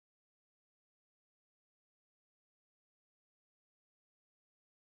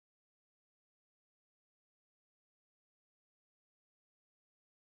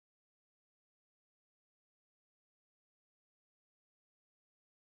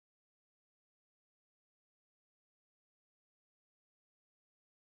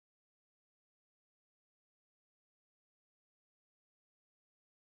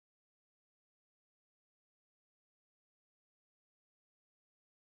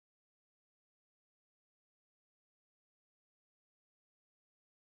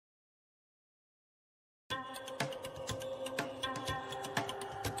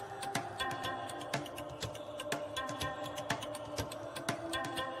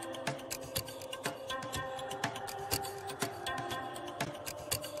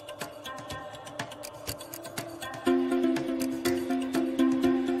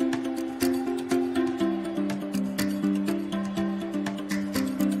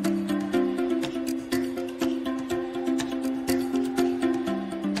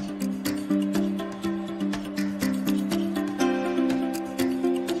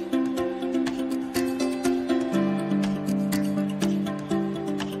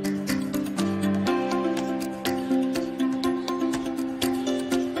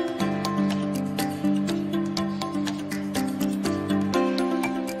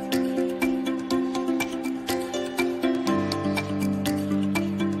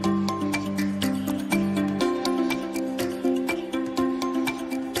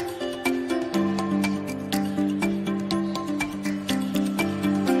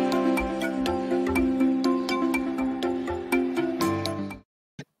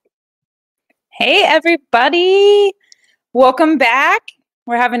Hey, everybody. Welcome back.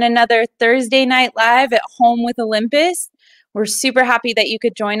 We're having another Thursday night live at home with Olympus. We're super happy that you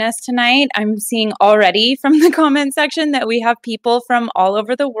could join us tonight. I'm seeing already from the comment section that we have people from all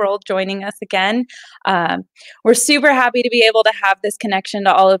over the world joining us again. We're super happy to be able to have this connection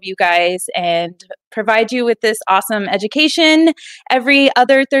to all of you guys and provide you with this awesome education every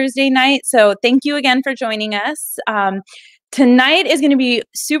other Thursday night. So thank you again for joining us. Tonight is going to be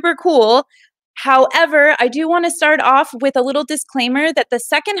super cool. However, I do want to start off with a little disclaimer that the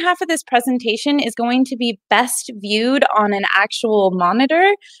second half of this presentation is going to be best viewed on an actual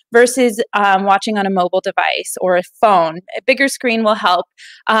monitor versus watching on a mobile device or a phone. A bigger screen will help.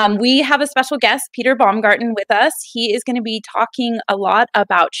 We have a special guest, Peter Baumgarten, with us. He is going to be talking a lot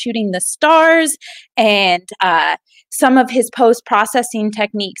about shooting the stars and some of his post-processing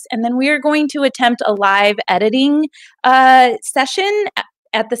techniques. And then we are going to attempt a live editing session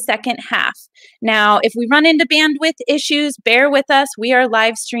at the second half. Now, if we run into bandwidth issues, bear with us. We are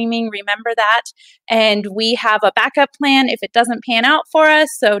live streaming, remember that. And we have a backup plan if it doesn't pan out for us,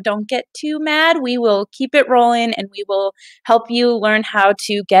 so don't get too mad. We will keep it rolling and we will help you learn how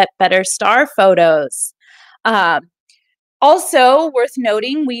to get better star photos. Also worth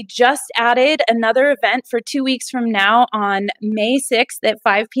noting, we just added another event for 2 weeks from now on May 6th at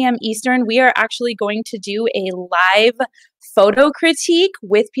 5 p.m. Eastern. We are actually going to do a live photo critique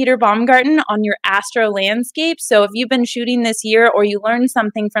with Peter Baumgarten on your Astro-landscape. So if you've been shooting this year or you learned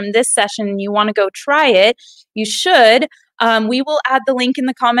something from this session and you want to go try it, you should. We will add the link in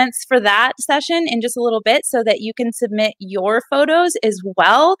the comments for that session in just a little bit so that you can submit your photos as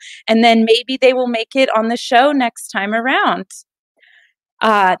well. And then maybe they will make it on the show next time around.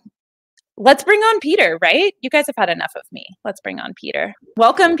 Let's bring on Peter, right? You guys have had enough of me. Let's bring on Peter.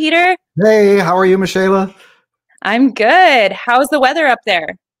 Welcome, Peter. Hey, how are you, Michaela? I'm good. How's the weather up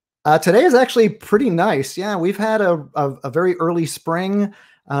there? Today is actually pretty nice. Yeah, we've had a very early spring.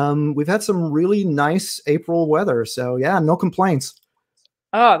 We've had some really nice April weather. So yeah, no complaints.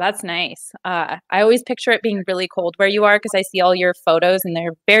 Oh, that's nice. I always picture it being really cold where you are because I see all your photos and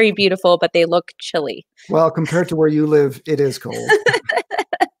they're very beautiful, but they look chilly. Well, compared to where you live, it is cold.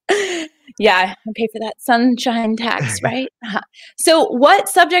 Yeah, I pay for that sunshine tax, right? So what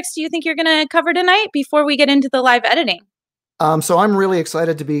subjects do you think you're going to cover tonight before we get into the live editing? So I'm really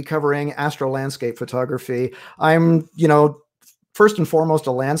excited to be covering astro-landscape photography. I'm, first and foremost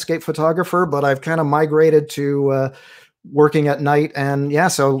a landscape photographer, but I've kind of migrated to working at night. And yeah,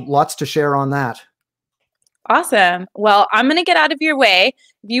 so lots to share on that. Awesome. Well, I'm going to get out of your way.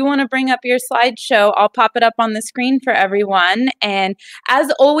 If you want to bring up your slideshow, I'll pop it up on the screen for everyone. And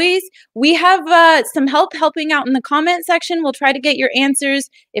as always, we have some help helping out in the comment section. We'll try to get your answers.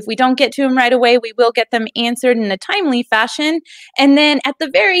 If we don't get to them right away, we will get them answered in a timely fashion. And then at the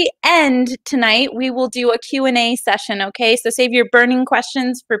very end tonight, we will do a Q&A session, okay? So save your burning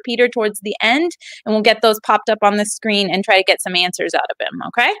questions for Peter towards the end, and we'll get those popped up on the screen and try to get some answers out of him,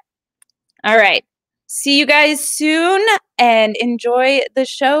 okay? All right. See you guys soon and enjoy the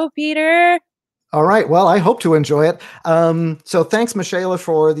show, Peter. All right. Well, I hope to enjoy it. So thanks, Michaela,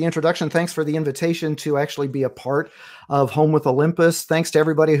 for the introduction. Thanks for the invitation to actually be a part of Home with Olympus. Thanks to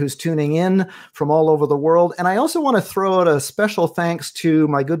everybody who's tuning in from all over the world. And I also want to throw out a special thanks to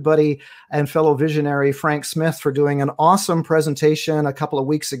my good buddy and fellow visionary, Frank Smith, for doing an awesome presentation a couple of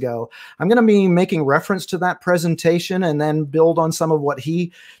weeks ago. I'm going to be making reference to that presentation and then build on some of what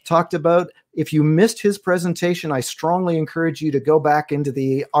he talked about. If you missed his presentation, I strongly encourage you to go back into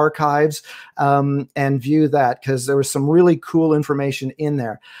the archives and view that, because there was some really cool information in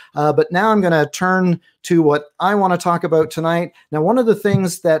there. But now I'm going to turn to what I want to talk about tonight. Now, one of the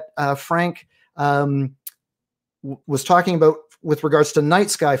things that Frank was talking about with regards to night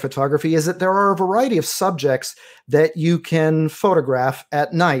sky photography is that there are a variety of subjects that you can photograph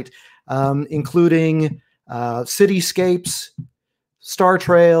at night, including cityscapes, star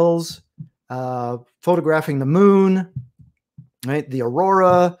trails, photographing the moon, right? The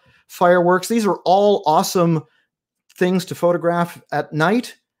aurora, fireworks. These are all awesome things to photograph at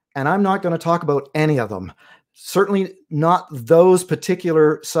night, and I'm not going to talk about any of them. Certainly not those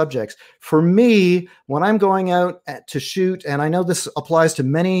particular subjects. For me, when I'm going out to shoot, and I know this applies to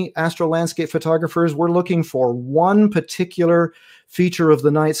many astro-landscape photographers, we're looking for one particular feature of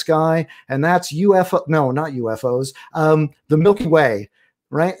the night sky, and that's not UFOs, the Milky Way,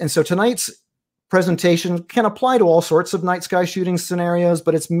 right? And so tonight's presentation can apply to all sorts of night sky shooting scenarios,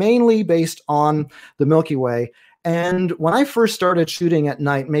 but it's mainly based on the Milky Way. And when I first started shooting at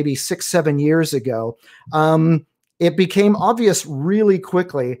night, maybe 6-7 years ago, it became obvious really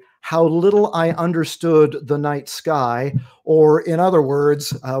quickly how little I understood the night sky, or in other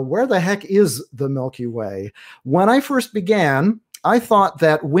words, where the heck is the Milky Way? When I first began, I thought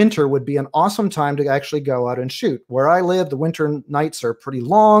that winter would be an awesome time to actually go out and shoot. Where I live, the winter nights are pretty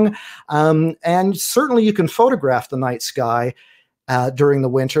long, and certainly you can photograph the night sky during the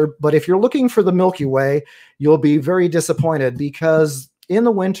winter. But if you're looking for the Milky Way, you'll be very disappointed, because in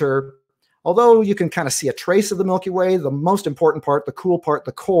the winter, although you can kind of see a trace of the Milky Way, the most important part, the cool part,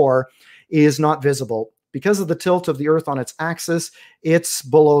 the core, is not visible. Because of the tilt of the Earth on its axis, it's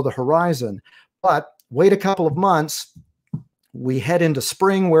below the horizon. But wait a couple of months, we head into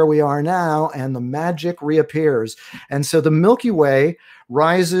spring where we are now, and the magic reappears. And so the Milky Way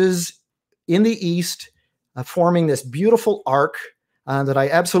rises in the east, forming this beautiful arc that I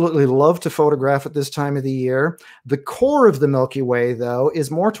absolutely love to photograph at this time of the year. The core of the Milky Way, though,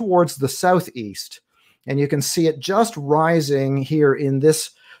 is more towards the southeast. And you can see it just rising here in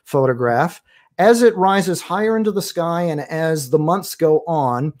this photograph. As it rises higher into the sky and as the months go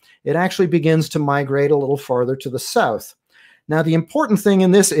on, it actually begins to migrate a little farther to the south. Now, the important thing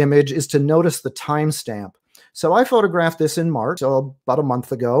in this image is to notice the timestamp. So I photographed this in March, so about a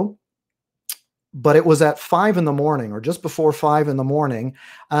month ago. But it was at 5 in the morning, or just before 5 in the morning.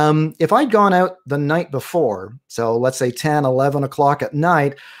 If I'd gone out the night before, so let's say 10, 11 o'clock at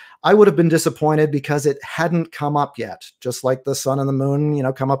night, I would have been disappointed because it hadn't come up yet. Just like the sun and the moon, you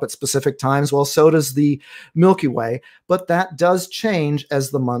know, come up at specific times. Well, so does the Milky Way, but that does change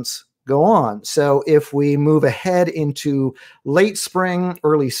as the months go on. So if we move ahead into late spring,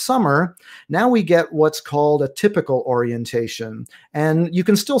 early summer, now we get what's called a typical orientation. And you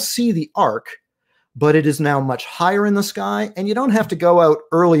can still see the arc, but it is now much higher in the sky, and you don't have to go out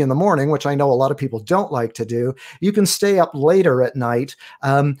early in the morning, which I know a lot of people don't like to do. You can stay up later at night.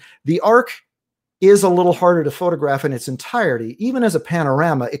 The arc is a little harder to photograph in its entirety. Even as a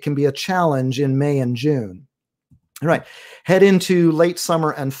panorama, it can be a challenge in May and June. All right, head into late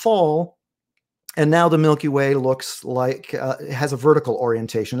summer and fall, and now the Milky Way looks like it has a vertical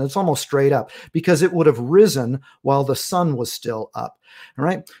orientation. It's almost straight up because it would have risen while the sun was still up. All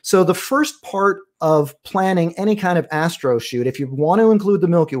right. So the first part of planning any kind of astro shoot, if you want to include the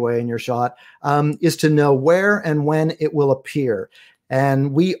Milky Way in your shot, is to know where and when it will appear.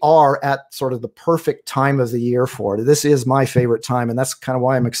 And we are at sort of the perfect time of the year for it. This is my favorite time, and that's kind of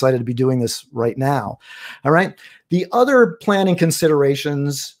why I'm excited to be doing this right now. All right. The other planning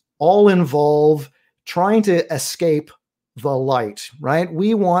considerations all involve trying to escape the light, right?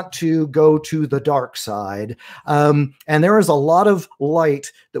 We want to go to the dark side. And there is a lot of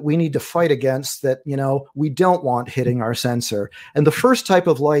light that we need to fight against that, you know, we don't want hitting our sensor. And the first type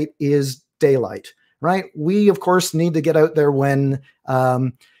of light is daylight, right? We, of course, need to get out there when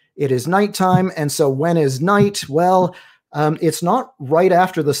it is nighttime. And so when is night? Well, it's not right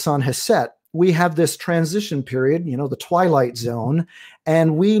after the sun has set. We have this transition period, you know, the twilight zone,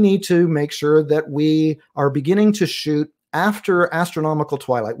 and we need to make sure that we are beginning to shoot after astronomical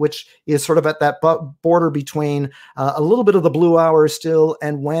twilight, which is sort of at that border between a little bit of the blue hours still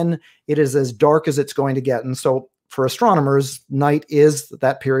and when it is as dark as it's going to get. And so for astronomers, night is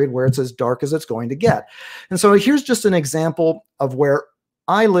that period where it's as dark as it's going to get. And so here's just an example of where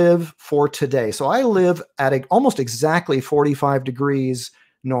I live for today. So I live at almost exactly 45 degrees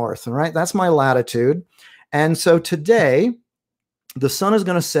north, right? That's my latitude. And so today, the sun is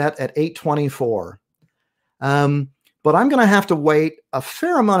going to set at 8:24. But I'm going to have to wait a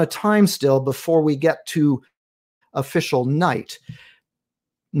fair amount of time still before we get to official night.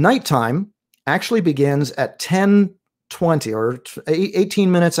 Nighttime actually begins at 10:20 or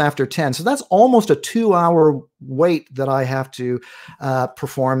 18 minutes after 10. So that's almost a 2-hour wait that I have to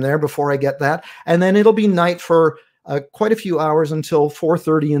perform there before I get that. And then it'll be night for quite a few hours until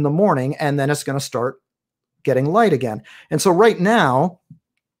 4:30 in the morning, and then it's going to start getting light again. And so right now,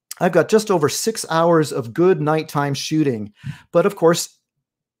 I've got just over 6 hours of good nighttime shooting. But of course,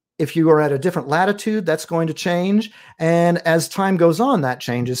 if you are at a different latitude, that's going to change. And as time goes on, that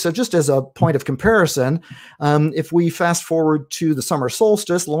changes. So just as a point of comparison, if we fast forward to the summer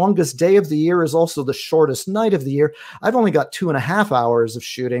solstice, longest day of the year is also the shortest night of the year. I've only got 2.5 hours of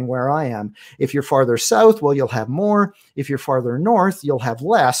shooting where I am. If you're farther south, well, you'll have more. If you're farther north, you'll have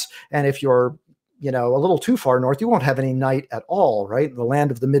less. And if you're a little too far north, you won't have any night at all, right? The land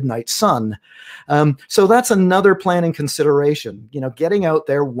of the midnight sun. So that's another planning consideration, getting out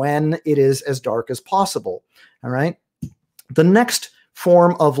there when it is as dark as possible, all right? The next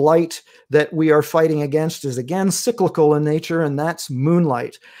form of light that we are fighting against is, again, cyclical in nature, and that's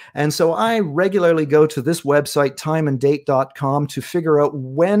moonlight. And so I regularly go to this website, timeanddate.com, to figure out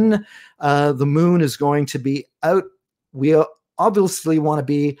when the moon is going to be out. We obviously want to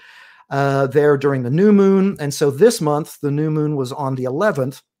be there during the new moon. And so this month, the new moon was on the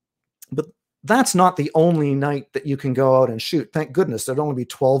 11th, but that's not the only night that you can go out and shoot. Thank goodness, there'd only be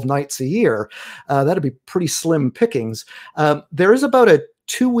 12 nights a year. That'd be pretty slim pickings. There is about a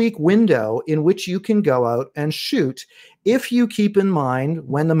 2-week window in which you can go out and shoot if you keep in mind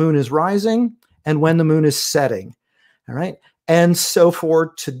when the moon is rising and when the moon is setting. All right. And so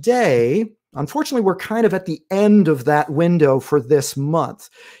for today, unfortunately, we're kind of at the end of that window for this month.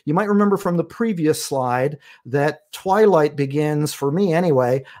 You might remember from the previous slide that twilight begins, for me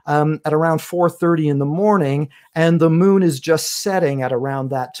anyway, at around 4:30 in the morning, and the moon is just setting at around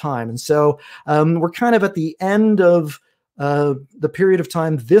that time. And so we're kind of at the end of the period of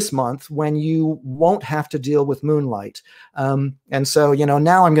time this month when you won't have to deal with moonlight. And so,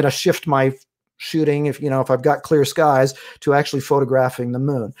 now I'm going to shift my shooting, if I've got clear skies, to actually photographing the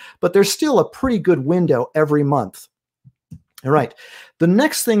moon. But there's still a pretty good window every month. All right. The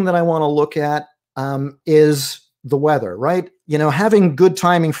next thing that I want to look at is the weather, right? Having good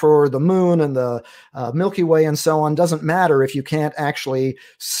timing for the moon and the Milky Way and so on doesn't matter if you can't actually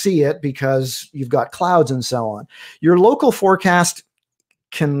see it because you've got clouds and so on. Your local forecast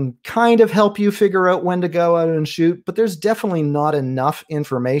can kind of help you figure out when to go out and shoot, but there's definitely not enough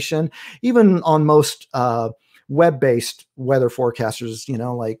information, even on most web-based weather forecasters,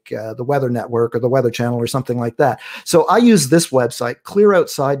 like the Weather Network or the Weather Channel or something like that. So I use this website,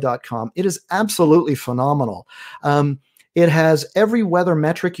 clearoutside.com. It is absolutely phenomenal. It has every weather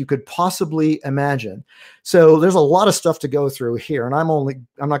metric you could possibly imagine. So there's a lot of stuff to go through here, and I'm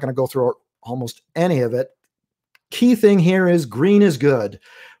not going to go through almost any of it. Key thing here is green is good.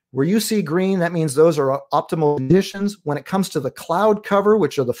 Where you see green, that means those are optimal conditions. When it comes to the cloud cover,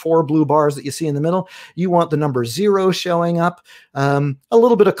 which are the 4 blue bars that you see in the middle, you want the number 0 showing up. A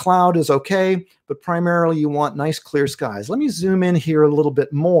little bit of cloud is okay, but primarily you want nice clear skies. Let me zoom in here a little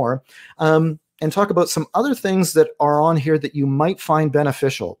bit more and talk about some other things that are on here that you might find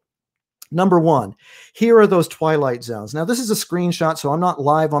beneficial. Number 1, here are those twilight zones. Now, this is a screenshot, so I'm not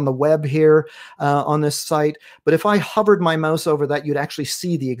live on the web here on this site, but if I hovered my mouse over that, you'd actually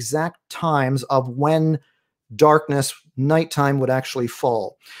see the exact times of when darkness, nighttime, would actually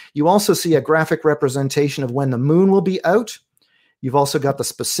fall. You also see a graphic representation of when the moon will be out. You've also got the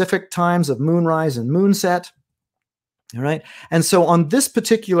specific times of moonrise and moonset. All right. And so on this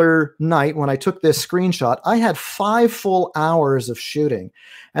particular night, when I took this screenshot, I had 5 full hours of shooting.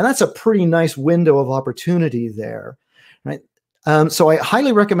 And that's a pretty nice window of opportunity there. Right. So I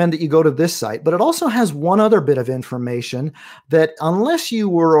highly recommend that you go to this site, but it also has one other bit of information that, unless you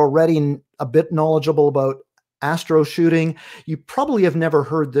were already a bit knowledgeable about astro shooting, you probably have never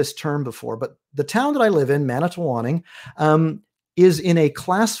heard this term before. But the town that I live in, Manitowoc, is in a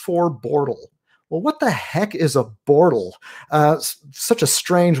class 4 bortle. Well, what the heck is a bortle? Such a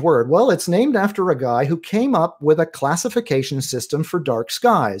strange word. Well, it's named after a guy who came up with a classification system for dark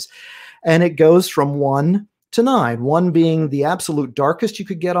skies. And it goes from 1 to 9, 1 being the absolute darkest you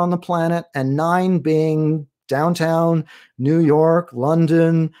could get on the planet, and 9 being downtown New York,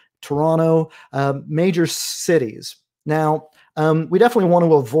 London, Toronto, major cities. Now, we definitely want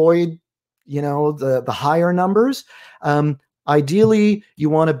to avoid, the higher numbers. Ideally,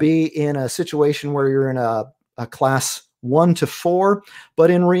 you want to be in a situation where you're in a class 1 to 4, but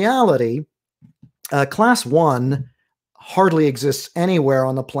in reality, class 1 hardly exists anywhere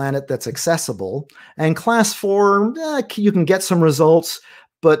on the planet that's accessible, and class 4, you can get some results,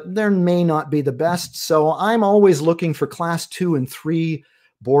 but they may not be the best. So I'm always looking for class 2 and 3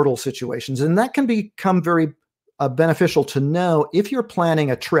 bortle situations, and that can become very beneficial to know if you're planning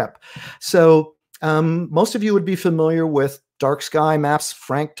a trip. So most of you would be familiar with dark sky maps.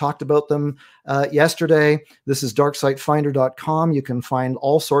 Frank talked about them yesterday. This is darksitefinder.com. You can find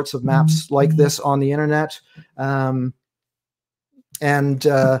all sorts of maps like this on the internet.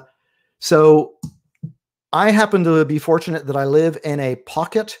 So I happen to be fortunate that I live in a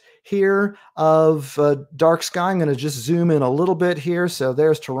pocket here of dark sky. I'm going to just zoom in a little bit here. So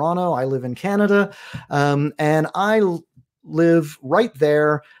there's Toronto. I live in Canada. And I live right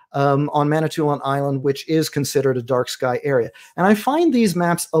there on Manitoulin Island, which is considered a dark sky area. And I find these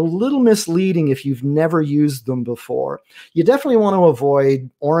maps a little misleading if you've never used them before. You definitely want to avoid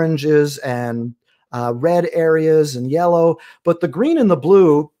oranges and red areas and yellow, but the green and the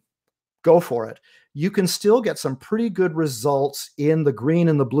blue, go for it. You can still get some pretty good results in the green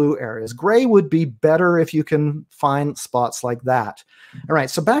and the blue areas. Gray would be better if you can find spots like that. All right,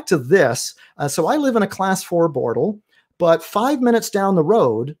 so back to this. So I live in a class 4 bortle, but 5 minutes down the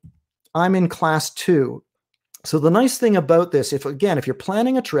road, I'm in class 2. So the nice thing about this, if you're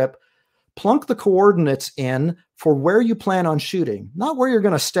planning a trip, plunk the coordinates in for where you plan on shooting, not where you're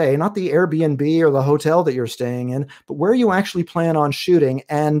going to stay, not the Airbnb or the hotel that you're staying in, but where you actually plan on shooting,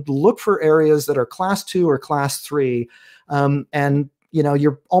 and look for areas that are class 2 or class 3. And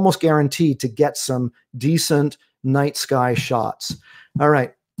you're almost guaranteed to get some decent night sky shots. All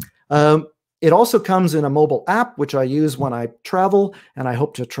right. It also comes in a mobile app, which I use when I travel, and I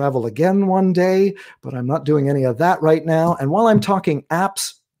hope to travel again one day, but I'm not doing any of that right now. And while I'm talking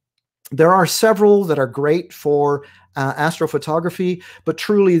apps, there are several that are great for astrophotography, but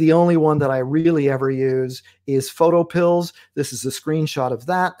truly the only one that I really ever use is PhotoPills. This is a screenshot of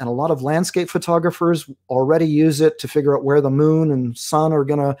that, and a lot of landscape photographers already use it to figure out where the moon and sun are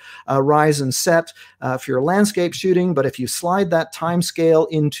going to rise and set if you're landscape shooting. But if you slide that time scale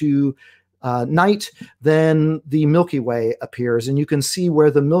into night, then the Milky Way appears, and you can see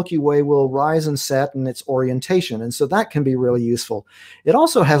where the Milky Way will rise and set and its orientation. And so that can be really useful. It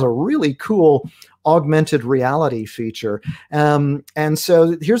also has a really cool augmented reality feature. And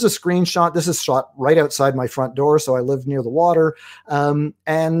so here's a screenshot. This is shot right outside my front door, so I live near the water.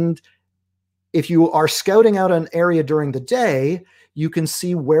 And if you are scouting out an area during the day, you can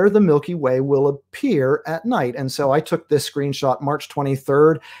see where the Milky Way will appear at night. And so I took this screenshot March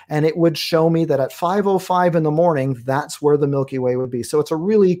 23rd, and it would show me that at 5:05 in the morning, that's where the Milky Way would be. So it's a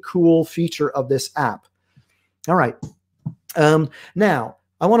really cool feature of this app. All right. Now,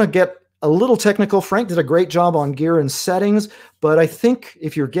 I want to get a little technical. Frank did a great job on gear and settings, but I think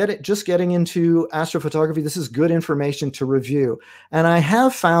if you're just getting into astrophotography, this is good information to review. And I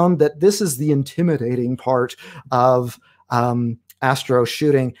have found that this is the intimidating part of astro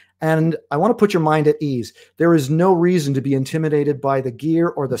shooting. And I want to put your mind at ease. There is no reason to be intimidated by the gear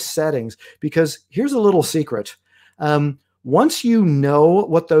or the settings, because here's a little secret. Once you know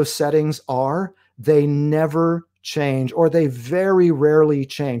what those settings are, they never change, or they very rarely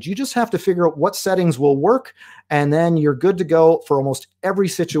change. You just have to figure out what settings will work, and then you're good to go for almost every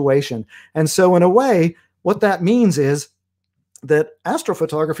situation. And so in a way, what that means is that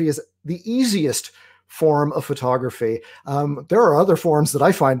astrophotography is the easiest form of photography. There are other forms that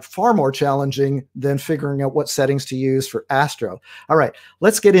I find far more challenging than figuring out what settings to use for astro. All right,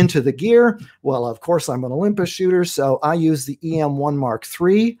 let's get into the gear. Well, of course, I'm an Olympus shooter, so I use the EM1 Mark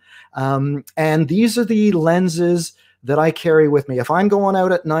III. And these are the lenses that I carry with me. If I'm going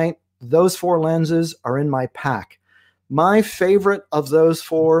out at night, those 4 lenses are in my pack. My favorite of those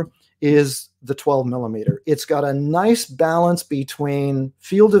 4 is the 12 millimeter. It's got a nice balance between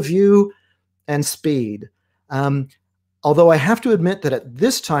field of view and speed. Although I have to admit that at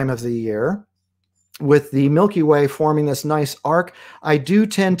this time of the year, with the Milky Way forming this nice arc, I do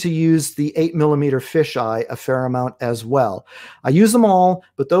tend to use the 8 millimeter fisheye a fair amount as well. I use them all,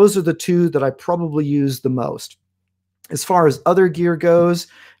 but those are the 2 that I probably use the most. As far as other gear goes,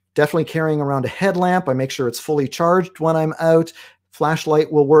 definitely carrying around a headlamp. I make sure it's fully charged when I'm out.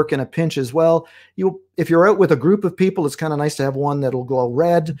 Flashlight will work in a pinch as well. If you're out with a group of people, it's kind of nice to have one that'll glow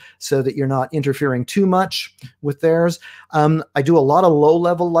red so that you're not interfering too much with theirs. I do a lot of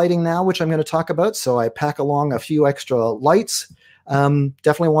low-level lighting now, which I'm going to talk about, so I pack along a few extra lights.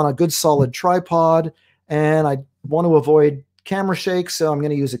 Definitely want a good solid tripod, and I want to avoid camera shake, so I'm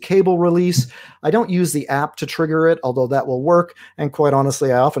going to use a cable release. I don't use the app to trigger it, although that will work. And quite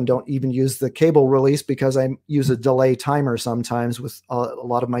honestly, I often don't even use the cable release because I use a delay timer sometimes with a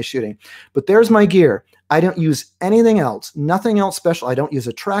lot of my shooting. But there's my gear. I don't use anything else, nothing else special. I don't use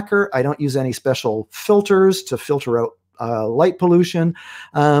a tracker. I don't use any special filters to filter out light pollution.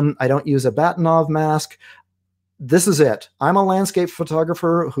 I don't use a Batinov mask. This is it. I'm a landscape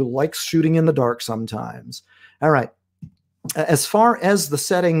photographer who likes shooting in the dark sometimes. All right. As far as the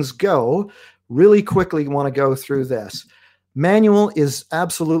settings go, really quickly want to go through this. Manual is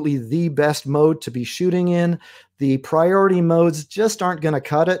absolutely the best mode to be shooting in. The priority modes just aren't going to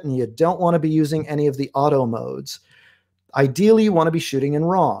cut it, and you don't want to be using any of the auto modes. Ideally, you want to be shooting in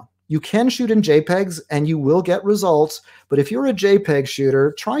RAW. You can shoot in JPEGs and you will get results, but if you're a JPEG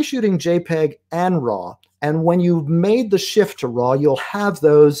shooter, try shooting JPEG and RAW. And when you've made the shift to RAW, you'll have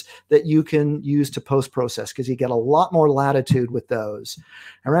those that you can use to post-process because you get a lot more latitude with those.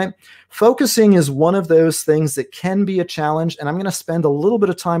 All right. Focusing is one of those things that can be a challenge, and I'm going to spend a little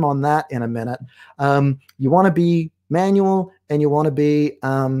bit of time on that in a minute. You want to be manual and you want to be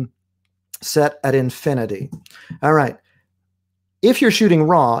set at infinity. All right. If you're shooting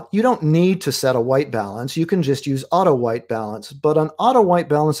RAW, you don't need to set a white balance. You can just use auto white balance. But an auto white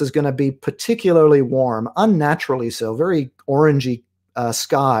balance is going to be particularly warm, unnaturally so, very orangey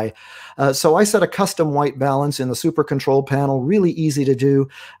sky. So I set a custom white balance in the super control panel, really easy to do,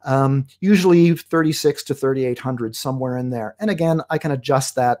 usually 36 to 3800, somewhere in there. And again, I can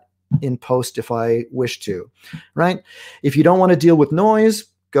adjust that in post if I wish to, right? If you don't want to deal with noise,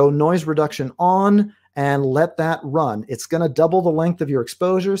 go noise reduction on and let that run. It's going to double the length of your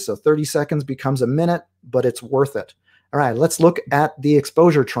exposure, so 30 seconds becomes a minute, but it's worth it. All right, let's look at the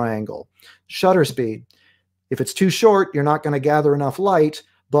exposure triangle. Shutter speed. If it's too short, you're not going to gather enough light,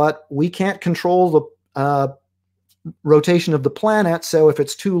 but we can't control the rotation of the planet, so if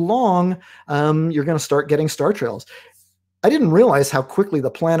it's too long, you're going to start getting star trails. I didn't realize how quickly the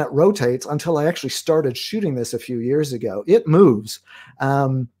planet rotates until I actually started shooting this a few years ago. It moves.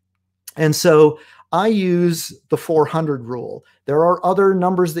 And so I use the 400 rule. There are other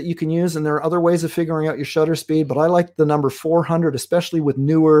numbers that you can use, and there are other ways of figuring out your shutter speed, but I like the number 400, especially with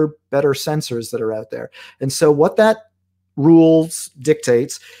newer, better sensors that are out there. And so what that rules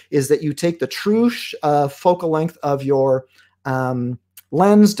dictates is that you take the true focal length of your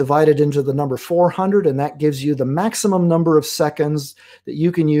lens divided into the number 400, and that gives you the maximum number of seconds that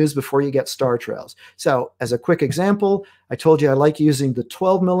you can use before you get star trails. So as a quick example, I told you I like using the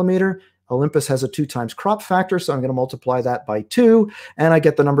 12 millimeter. Olympus has a 2 times crop factor, so I'm going to multiply that by 2, and I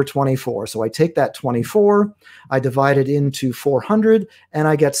get the number 24. So I take that 24, I divide it into 400, and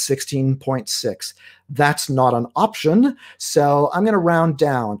I get 16.6. That's not an option, so I'm going to round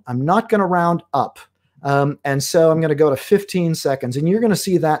down. I'm not going to round up. And so I'm going to go to 15 seconds, and you're going to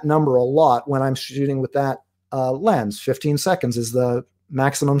see that number a lot when I'm shooting with that lens. 15 seconds is the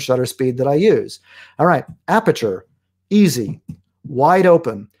maximum shutter speed that I use. All right, aperture, easy, wide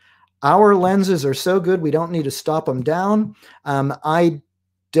open. Our lenses are so good, we don't need to stop them down. You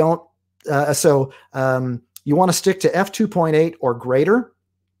want to stick to f2.8 or greater.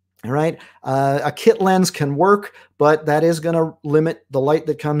 All right. A kit lens can work, but that is going to limit the light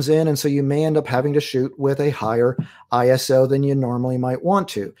that comes in. And so you may end up having to shoot with a higher ISO than you normally might want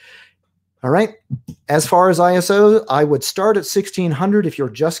to. All right. As far as ISO, I would start at 1600 if you're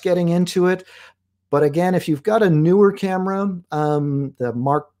just getting into it. But again, if you've got a newer camera, the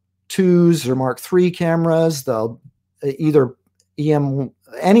Mark IIs or Mark III cameras, either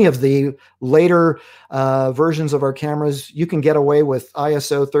any of the later versions of our cameras, you can get away with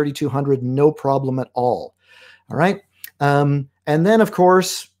ISO 3200, no problem at all. All right. And then, of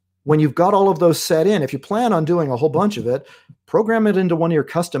course, when you've got all of those set in, if you plan on doing a whole bunch of it, program it into one of your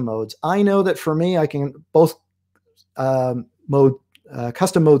custom modes. I know that for me, I can both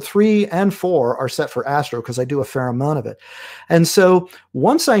custom mode 3 and 4 are set for Astro because I do a fair amount of it. And so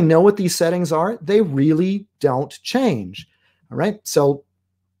once I know what these settings are, they really don't change. All right. So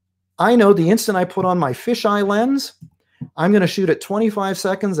I know the instant I put on my fisheye lens, I'm going to shoot at 25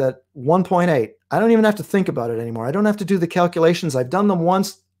 seconds at 1.8. I don't even have to think about it anymore. I don't have to do the calculations. I've done them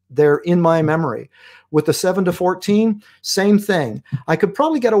once. They're in my memory. With the 7-14, same thing. I could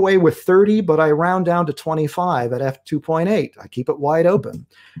probably get away with 30, but I round down to 25 at f2.8. I keep it wide open.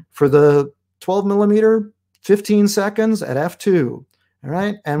 For the 12 millimeter, 15 seconds at f2. All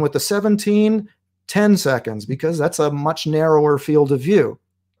right. And with the 17, 10 seconds, because that's a much narrower field of view.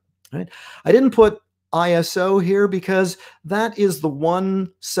 Right? I didn't put ISO here because that is the one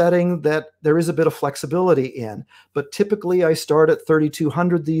setting that there is a bit of flexibility in. But typically I start at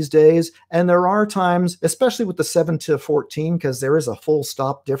 3200 these days, and there are times, especially with the 7-14, because there is a full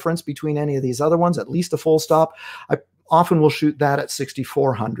stop difference between any of these other ones, at least a full stop. I often will shoot that at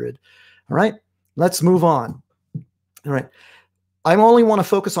 6400. All right, let's move on. All right. I only want to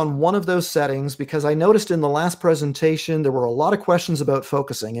focus on one of those settings because I noticed in the last presentation there were a lot of questions about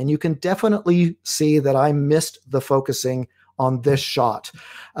focusing, and you can definitely see that I missed the focusing on this shot.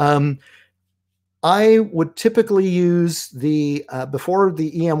 I would typically use the, before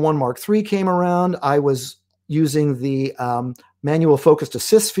the EM1 Mark III came around, I was using the manual focus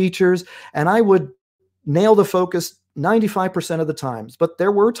assist features, and I would nail the focus 95% of the times. But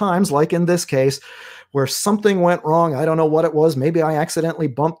there were times, like in this case, where something went wrong. I don't know what it was. Maybe I accidentally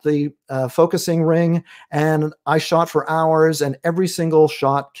bumped the focusing ring, and I shot for hours, and every single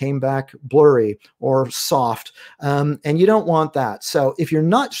shot came back blurry or soft. And you don't want that. So if you're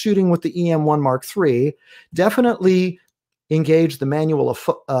not shooting with the EM1 Mark III, definitely engage the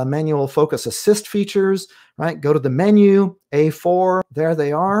manual focus assist features, right? Go to the menu, A4, there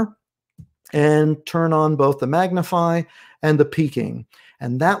they are, and turn on both the magnify and the peaking.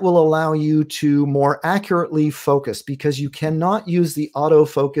 And that will allow you to more accurately focus, because you cannot use the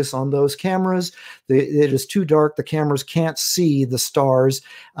autofocus on those cameras. It is too dark. The cameras can't see the stars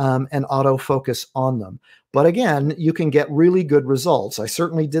and autofocus on them. But again, you can get really good results. I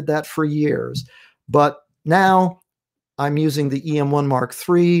certainly did that for years. But now I'm using the EM1 Mark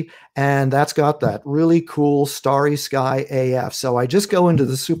III, and that's got that really cool starry sky AF. So I just go into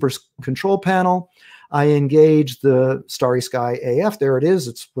the super control panel. I engage the Starry Sky AF. There it is.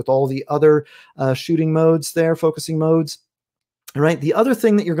 It's with all the other shooting modes there, focusing modes. All right. The other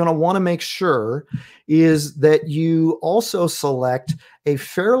thing that you're going to want to make sure is that you also select a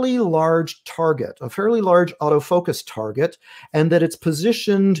fairly large target, a fairly large autofocus target, and that it's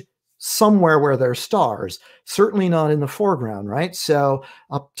positioned somewhere where there's stars, certainly not in the foreground, right? So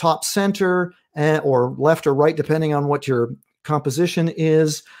up top center or left or right, depending on what your composition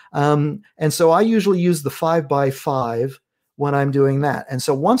is. And so I usually use the 5x5 when I'm doing that. And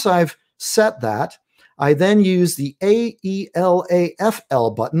so once I've set that, I then use the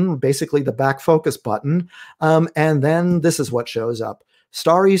AELAFL button, basically the back focus button, and then this is what shows up.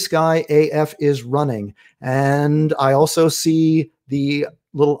 Starry Sky AF is running. And I also see the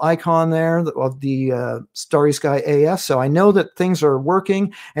little icon there of the Starry Sky AF, so I know that things are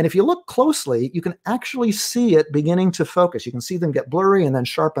working. And if you look closely, you can actually see it beginning to focus. You can see them get blurry and then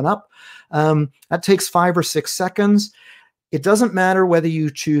sharpen up. That takes 5 or 6 seconds. It doesn't matter whether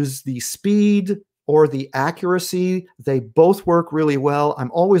you choose the speed or the accuracy. They both work really well.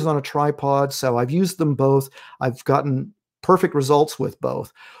 I'm always on a tripod, so I've used them both. I've gotten perfect results with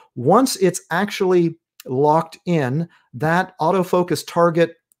both. Once it's actually locked in, that autofocus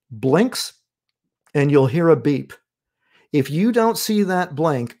target blinks and you'll hear a beep. If you don't see that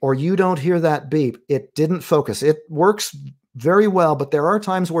blink or you don't hear that beep, it didn't focus. It works very well, but there are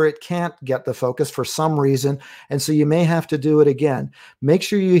times where it can't get the focus for some reason, and so you may have to do it again. Make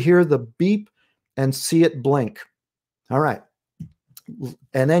sure you hear the beep and see it blink. All right.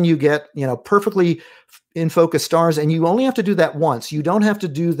 And then you get, perfectly in focus stars, and you only have to do that once. You don't have to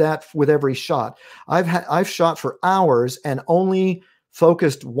do that with every shot. I've shot for hours and only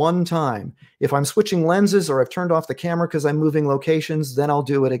focused one time. If I'm switching lenses or I've turned off the camera because I'm moving locations, then I'll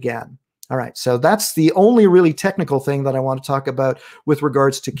do it again. All right, so that's the only really technical thing that I want to talk about with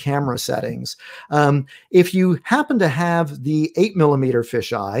regards to camera settings. If you happen to have the 8mm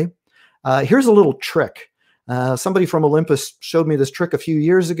fisheye, here's a little trick. Somebody from Olympus showed me this trick a few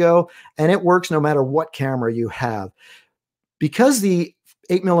years ago, and it works no matter what camera you have. Because the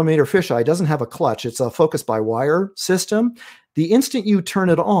 8mm fisheye doesn't have a clutch, it's a focus by wire system. The instant you turn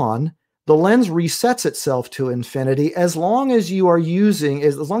it on, the lens resets itself to infinity as long as you are using,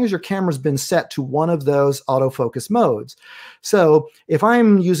 as long as your camera's been set to one of those autofocus modes. So if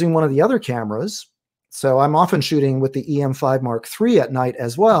I'm using one of the other cameras, so I'm often shooting with the EM5 Mark III at night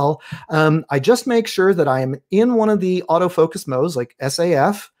as well, I just make sure that I am in one of the autofocus modes like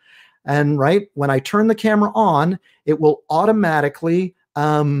SAF, and right when I turn the camera on, it will automatically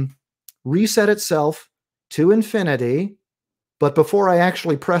reset itself to infinity. But before I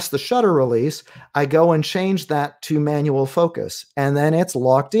actually press the shutter release, I go and change that to manual focus. And then it's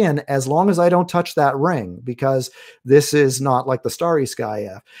locked in as long as I don't touch that ring, because this is not like the Starry Sky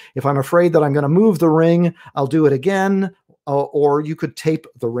F. If I'm afraid that I'm going to move the ring, I'll do it again. Or you could tape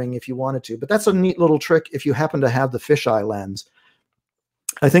the ring if you wanted to. But that's a neat little trick if you happen to have the fisheye lens.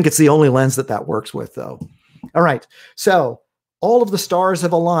 I think it's the only lens that works with, though. All right. So all of the stars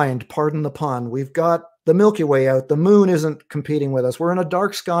have aligned, pardon the pun. We've got the Milky Way out. The moon isn't competing with us. We're in a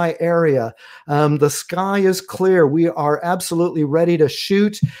dark sky area. The sky is clear. We are absolutely ready to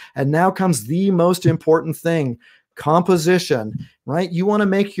shoot. And now comes the most important thing, composition, right? You want to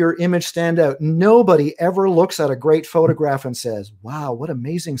make your image stand out. Nobody ever looks at a great photograph and says, wow, what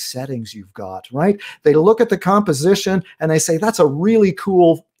amazing settings you've got, right? They look at the composition and they say, that's a really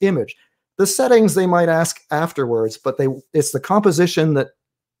cool image. The settings they might ask afterwards, but it's the composition that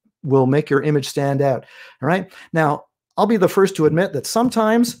will make your image stand out. All right. Now, I'll be the first to admit that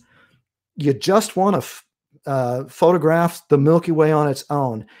sometimes you just want to photograph the Milky Way on its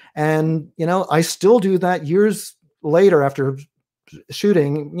own. And, I still do that years later after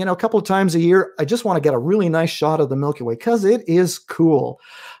shooting, a couple of times a year. I just want to get a really nice shot of the Milky Way because it is cool.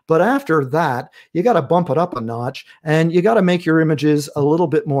 But after that, you got to bump it up a notch and you got to make your images a little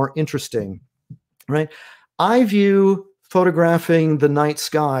bit more interesting, right? I view photographing the night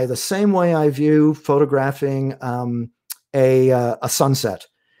sky the same way I view photographing a sunset.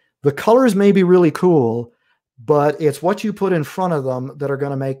 The colors may be really cool, but it's what you put in front of them that are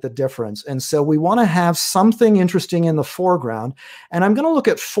going to make the difference. And so we want to have something interesting in the foreground. And I'm going to look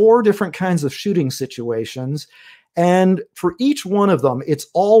at 4 different kinds of shooting situations. And for each one of them, it's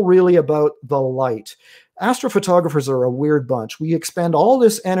all really about the light. Astrophotographers are a weird bunch. We expend all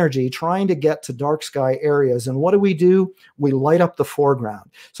this energy trying to get to dark sky areas. And what do? We light up the foreground.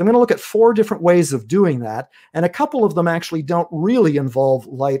 So I'm going to look at 4 different ways of doing that. And a couple of them actually don't really involve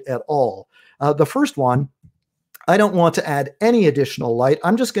light at all. The first one, I don't want to add any additional light.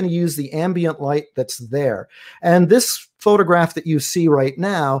 I'm just going to use the ambient light that's there. And this photograph that you see right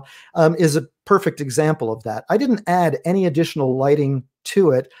now is a perfect example of that. I didn't add any additional lighting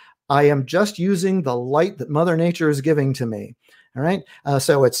to it. I am just using the light that Mother Nature is giving to me. All right.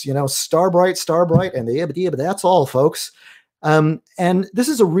 So it's, star bright, and that's all, folks. And this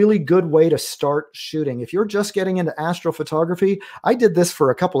is a really good way to start shooting. If you're just getting into astrophotography, I did this for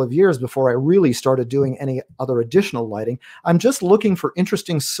a couple of years before I really started doing any other additional lighting. I'm just looking for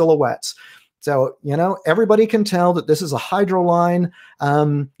interesting silhouettes. So, everybody can tell that this is a hydro line.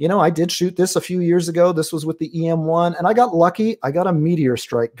 I did shoot this a few years ago. This was with the EM1, and I got lucky. I got a meteor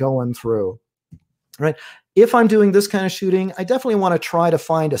strike going through. Right. If I'm doing this kind of shooting, I definitely want to try to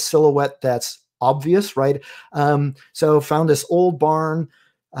find a silhouette that's obvious, right? So found this old barn,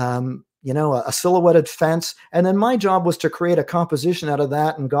 a silhouetted fence, and then my job was to create a composition out of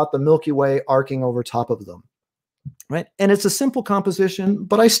that and got the Milky Way arcing over top of them. Right. And it's a simple composition,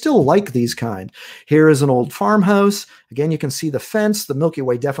 but I still like these kind. Here is an old farmhouse. Again, you can see the fence. The Milky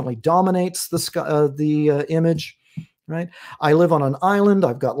Way definitely dominates the image. Right. I live on an island.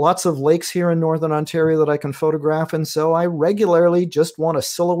 I've got lots of lakes here in Northern Ontario that I can photograph. And so I regularly just want a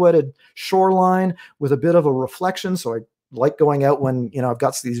silhouetted shoreline with a bit of a reflection. So I like going out when, I've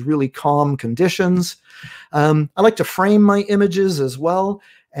got these really calm conditions. I like to frame my images as well.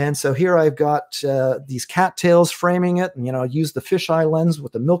 And so here I've got these cattails framing it, and, I use the fisheye lens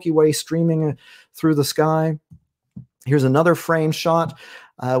with the Milky Way streaming through the sky. Here's another frame shot.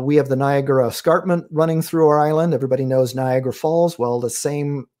 We have the Niagara Escarpment running through our island. Everybody knows Niagara Falls. Well, the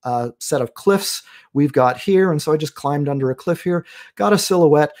same set of cliffs we've got here. And so I just climbed under a cliff here, got a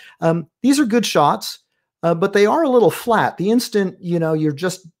silhouette. These are good shots, but they are a little flat. The instant, you're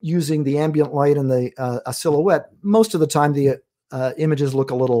just using the ambient light and a silhouette, most of the time the images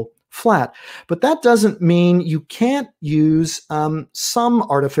look a little flat. But that doesn't mean you can't use some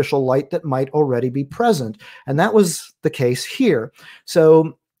artificial light that might already be present. And that was the case here.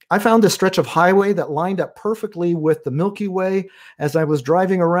 So I found this stretch of highway that lined up perfectly with the Milky Way as I was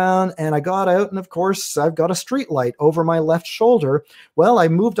driving around, and I got out, and of course I've got a street light over my left shoulder. Well, I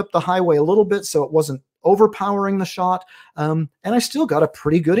moved up the highway a little bit so it wasn't overpowering the shot, and I still got a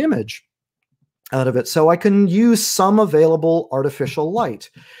pretty good image out of it. So I can use some available artificial light.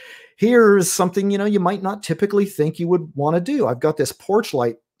 Here's something, you might not typically think you would want to do. I've got this porch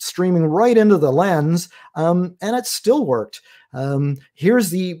light streaming right into the lens, and it still worked.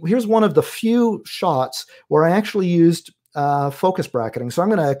 Here's one of the few shots where I actually used focus bracketing. So I'm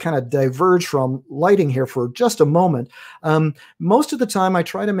going to kind of diverge from lighting here for just a moment. Most of the time I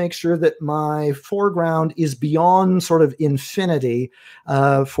try to make sure that my foreground is beyond sort of infinity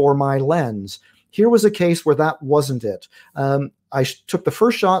for my lens. Here was a case where that wasn't it. I took the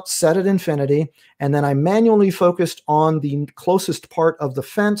first shot, set it infinity, and then I manually focused on the closest part of the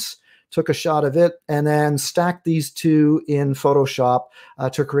fence, took a shot of it, and then stacked these two in Photoshop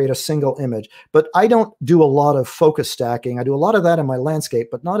to create a single image. But I don't do a lot of focus stacking. I do a lot of that in my landscape,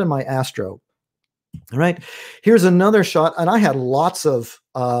 but not in my astro. All right, here's another shot, and I had lots of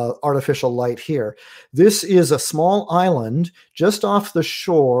artificial light here. This is a small island just off the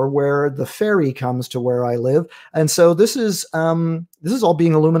shore where the ferry comes to where I live, and so this is all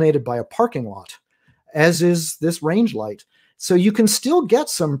being illuminated by a parking lot, as is this range light. So you can still get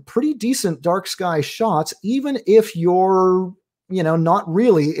some pretty decent dark sky shots, even if you're not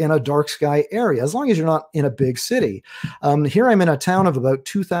really in a dark sky area, as long as you're not in a big city. Here I'm in a town of about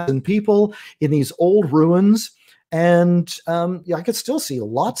 2,000 people in these old ruins, and I could still see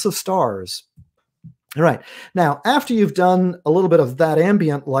lots of stars. All right. Now, after you've done a little bit of that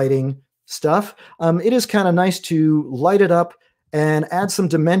ambient lighting stuff, it is kind of nice to light it up and add some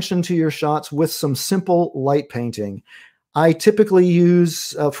dimension to your shots with some simple light painting. I typically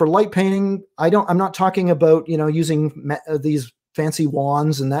use, for light painting, I'm not talking about, using these fancy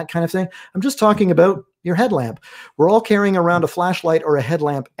wands and that kind of thing. I'm just talking about your headlamp. We're all carrying around a flashlight or a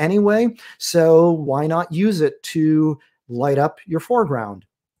headlamp anyway, so why not use it to light up your foreground?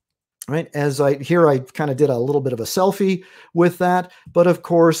 Right? I kind of did a little bit of a selfie with that, but of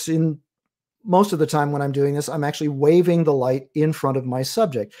course, in most of the time when I'm doing this, I'm actually waving the light in front of my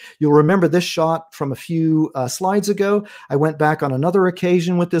subject. You'll remember this shot from a few slides ago. I went back on another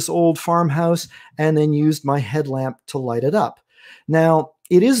occasion with this old farmhouse and then used my headlamp to light it up. Now,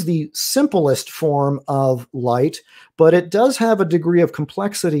 it is the simplest form of light, but it does have a degree of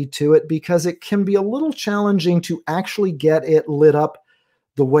complexity to it because it can be a little challenging to actually get it lit up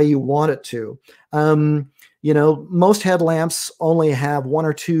the way you want it to. You know, most headlamps only have 1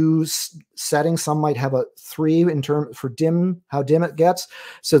 or 2 settings. Some might have a 3 in terms for dim, how dim it gets.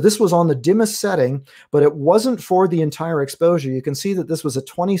 So this was on the dimmest setting, but it wasn't for the entire exposure. You can see that this was a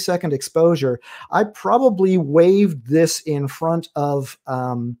 20-second exposure. I probably waved this in front of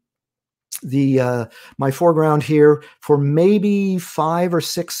my foreground here for maybe 5 or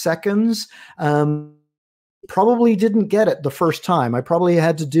 6 seconds. Probably didn't get it the first time. I probably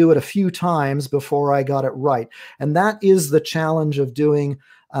had to do it a few times before I got it right. And that is the challenge of doing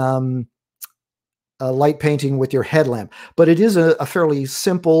light painting with your headlamp. But it is a fairly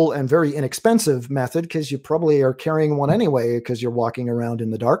simple and very inexpensive method, because you probably are carrying one anyway because you're walking around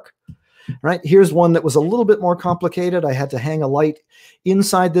in the dark. Right, here's one that was a little bit more complicated. I had to hang a light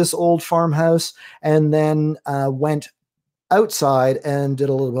inside this old farmhouse, and then went outside and did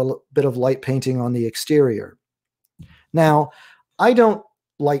a little bit of light painting on the exterior. Now, I don't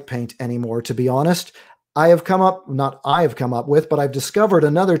light paint anymore, to be honest. I've discovered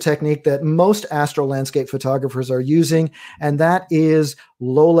another technique that most astro-landscape photographers are using, and that is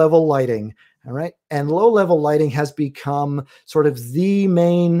low-level lighting. All right. And low-level lighting has become sort of the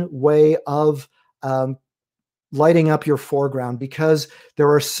main way of lighting up your foreground, because there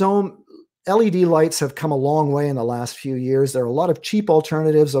are LED lights have come a long way in the last few years. There are a lot of cheap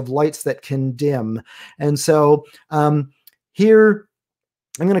alternatives of lights that can dim. And so here,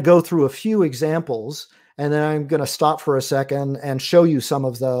 I'm going to go through a few examples, and then I'm going to stop for a second and show you some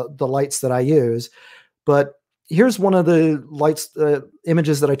of the lights that I use. But here's one of the lights,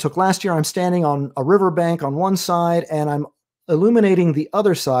 images that I took last year. I'm standing on a riverbank on one side, and I'm illuminating the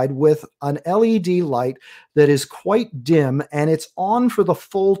other side with an LED light that is quite dim, and it's on for the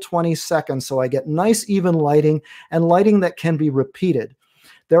full 20 seconds. So I get nice even lighting, and lighting that can be repeated.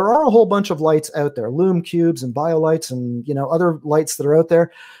 There are a whole bunch of lights out there, lume cubes and biolights and, you know, other lights that are out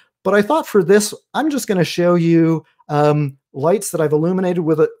there. But I thought for this, I'm just going to show you lights that I've illuminated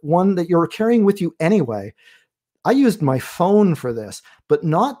with one that you're carrying with you anyway. I used my phone for this, but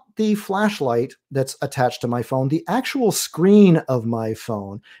not the flashlight that's attached to my phone, the actual screen of my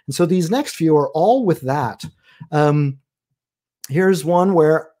phone. And so these next few are all with that. Here's one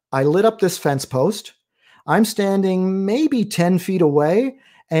where I lit up this fence post. I'm standing maybe 10 feet away,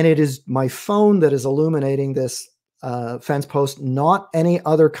 and it is my phone that is illuminating this fence post, not any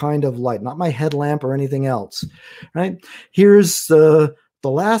other kind of light, not my headlamp or anything else. Right? Here's the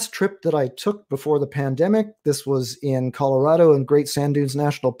last trip that I took before the pandemic. This was in Colorado in Great Sand Dunes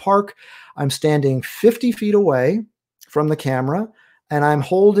National Park. I'm standing 50 feet away from the camera, and I'm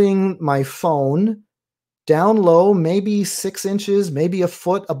holding my phone down low, maybe 6 inches, maybe a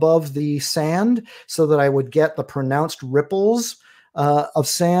foot above the sand, so that I would get the pronounced ripples of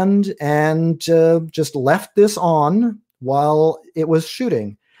sand, and just left this on while it was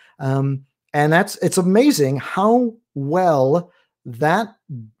shooting. And it's amazing how well that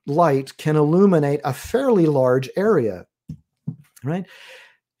light can illuminate a fairly large area, right?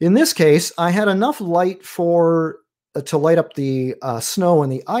 In this case, I had enough light to light up the snow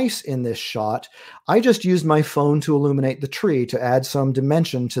and the ice in this shot. I just used my phone to illuminate the tree, to add some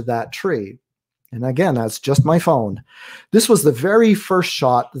dimension to that tree. And again, that's just my phone. This was the very first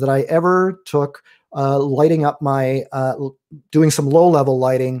shot that I ever took lighting up my, doing some low-level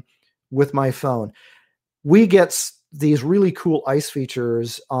lighting with my phone. We get these really cool ice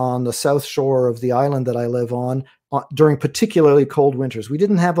features on the south shore of the island that I live on during particularly cold winters. We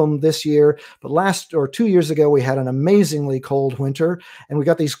didn't have them this year, but 2 years ago, we had an amazingly cold winter, and we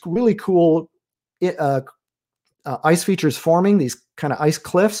got these really cool ice features forming, these kind of ice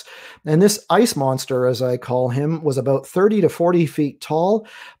cliffs. And this ice monster, as I call him, was about 30 to 40 feet tall,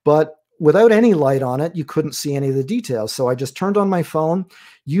 but without any light on it, you couldn't see any of the details. So I just turned on my phone,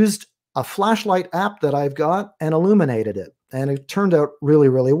 used a flashlight app that I've got, and illuminated it. And it turned out really,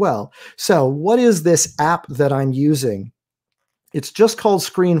 really well. So what is this app that I'm using? It's just called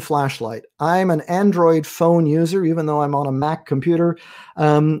Screen Flashlight. I'm an Android phone user, even though I'm on a Mac computer.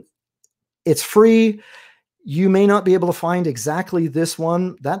 It's free. You may not be able to find exactly this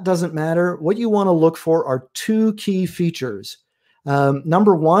one. That doesn't matter. What you want to look for are 2 key features.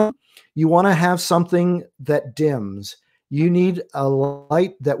 Number one, you want to have something that dims. You need a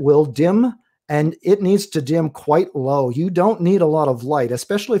light that will dim, and it needs to dim quite low. You don't need a lot of light,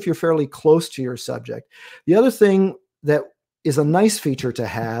 especially if you're fairly close to your subject. The other thing that is a nice feature to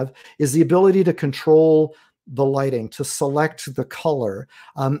have is the ability to control the lighting, to select the color.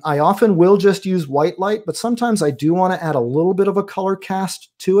 I often will just use white light, but sometimes I do want to add a little bit of a color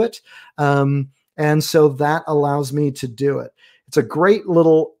cast to it. And so that allows me to do it. It's a great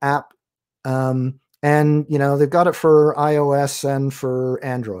little app. And, you know, they've got it for iOS and for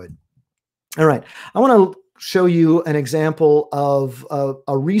Android. All right. I want to show you an example of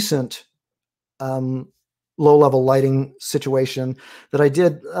a recent low-level lighting situation that I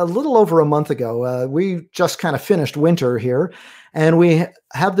did a little over a month ago. We just kind of finished winter here, and we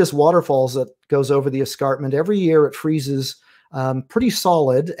have this waterfalls that goes over the escarpment. Every year it freezes pretty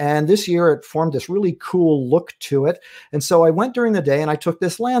solid, and this year it formed this really cool look to it. And so I went during the day and I took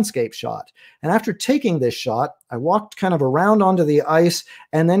this landscape shot. And after taking this shot, I walked kind of around onto the ice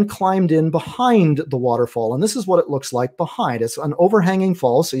and then climbed in behind the waterfall. And this is what it looks like behind. It's an overhanging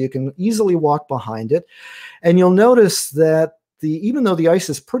fall, so you can easily walk behind it. And you'll notice that even though the ice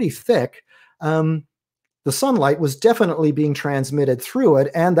is pretty thick, the sunlight was definitely being transmitted through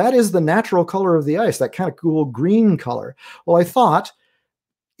it, and that is the natural color of the ice, that kind of cool green color. Well, I thought,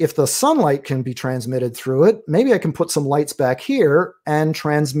 if the sunlight can be transmitted through it, maybe I can put some lights back here and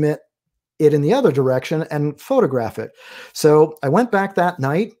transmit it in the other direction and photograph it. So I went back that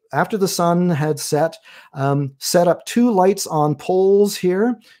night after the sun had set up 2 lights on poles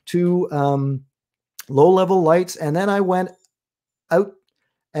here, 2 low-level lights, and then I went out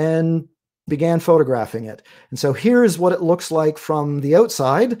and began photographing it. And so here's what it looks like from the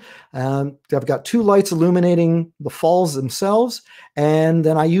outside. I've got 2 lights illuminating the falls themselves, and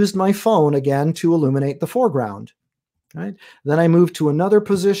then I used my phone again to illuminate the foreground. Right? Then I moved to another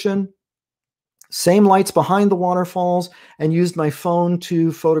position, same lights behind the waterfalls, and used my phone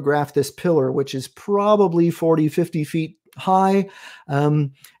to photograph this pillar, which is probably 40, 50 feet high.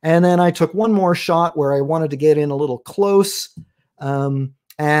 And then I took one more shot where I wanted to get in a little close.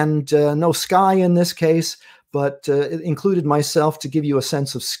 And no sky in this case, but it included myself to give you a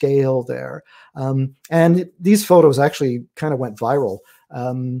sense of scale there. And these photos actually kind of went viral.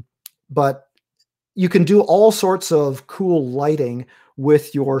 But you can do all sorts of cool lighting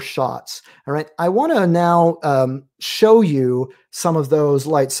with your shots. All right. I want to now show you some of those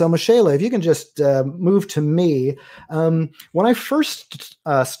lights. So Michelle, if you can just move to me. When I first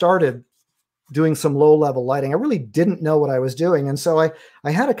started doing some low-level lighting, I really didn't know what I was doing. And so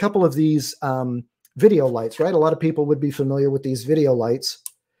I had a couple of these video lights, right? A lot of people would be familiar with these video lights.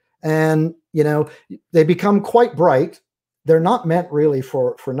 And, you know, they become quite bright. They're not meant really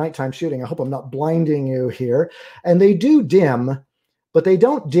for nighttime shooting. I hope I'm not blinding you here. And they do dim, but they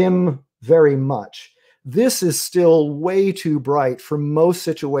don't dim very much. This is still way too bright for most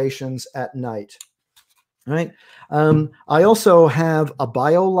situations at night, right? I also have a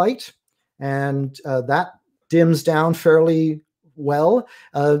bio light, and that dims down fairly well.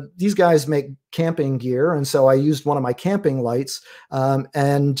 These guys make camping gear, and so I used one of my camping lights.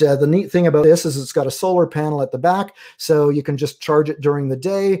 The neat thing about this is it's got a solar panel at the back, so you can just charge it during the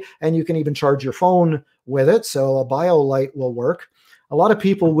day, and you can even charge your phone with it, so a bio light will work. A lot of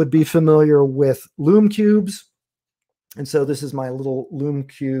people would be familiar with lume cubes. And so this is my little lume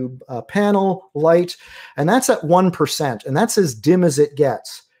cube panel light, and that's at 1%, and that's as dim as it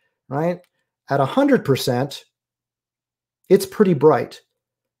gets, right? At 100%, it's pretty bright.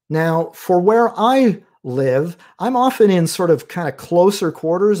 Now, for where I live, I'm often in sort of kind of closer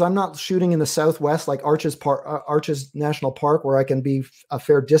quarters. I'm not shooting in the Southwest like Arches National Park, where I can be a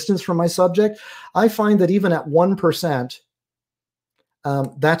fair distance from my subject. I find that even at 1%,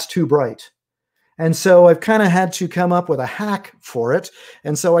 that's too bright. And so I've kind of had to come up with a hack for it.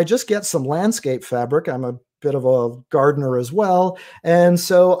 And so I just get some landscape fabric. I'm a bit of a gardener as well. And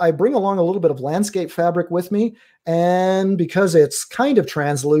so I bring along a little bit of landscape fabric with me. And because it's kind of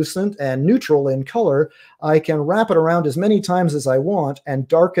translucent and neutral in color, I can wrap it around as many times as I want and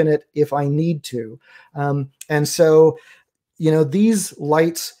darken it if I need to. And so, you know, these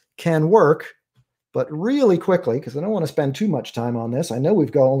lights can work, but really quickly, because I don't want to spend too much time on this. I know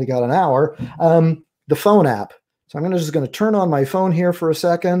we've only got an hour. The phone app. So I'm just going to turn on my phone here for a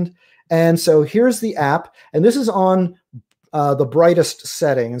second. And so here's the app, and this is on the brightest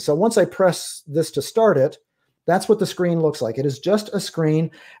setting. And so once I press this to start it, that's what the screen looks like. It is just a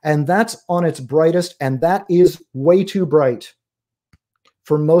screen, and that's on its brightest, and that is way too bright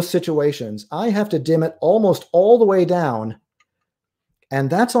for most situations. I have to dim it almost all the way down, and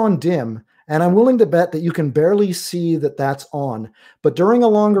that's on dim. And I'm willing to bet that you can barely see that that's on. But during a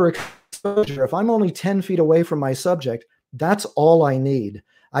longer exposure, if I'm only 10 feet away from my subject, that's all I need.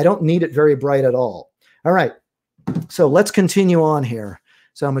 I don't need it very bright at all. All right, so let's continue on here.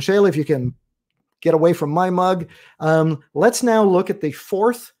 So Michelle, if you can get away from my mug, let's now look at the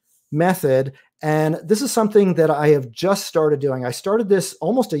fourth method. And this is something that I have just started doing. I started this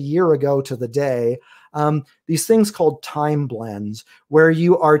almost a year ago to the day. these things called time blends, where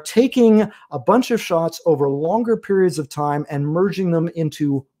you are taking a bunch of shots over longer periods of time and merging them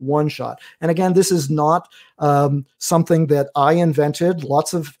into one shot. And again, this is not something that I invented.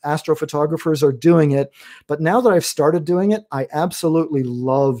 Lots of astrophotographers are doing it. But now that I've started doing it, I absolutely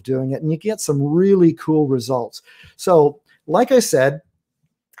love doing it. And you get some really cool results. So, like I said,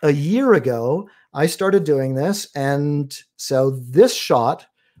 a year ago, I started doing this. And so this shot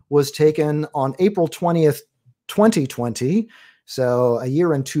was taken on April 20th, 2020. So a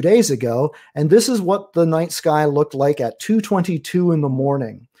year and 2 days ago. And this is what the night sky looked like at 2:22 in the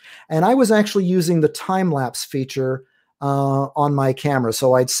morning. And I was actually using the time-lapse feature on my camera.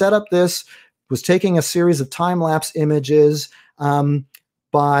 So I'd set up this, was taking a series of time-lapse images.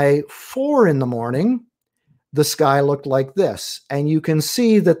 By 4 in the morning, the sky looked like this. And you can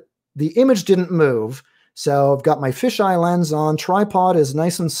see that the image didn't move. So I've got my fisheye lens on, tripod is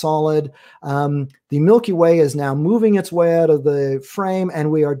nice and solid. The Milky Way is now moving its way out of the frame,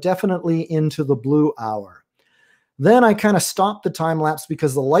 and we are definitely into the blue hour. Then I kind of stopped the time lapse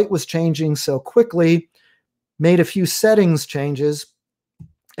because the light was changing so quickly, made a few settings changes,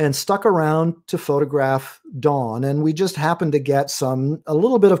 and stuck around to photograph dawn. And we just happened to get a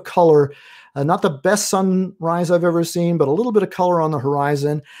little bit of color, not the best sunrise I've ever seen, but a little bit of color on the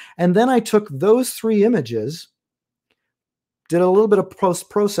horizon. And then I took those 3 images, did a little bit of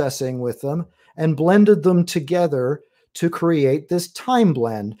post-processing with them, and blended them together to create this time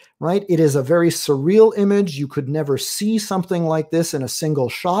blend, right? It is a very surreal image. You could never see something like this in a single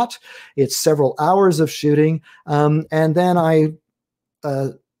shot. It's several hours of shooting. And then I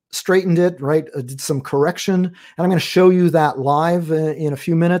straightened it, right? Did some correction, and I'm going to show you that live in a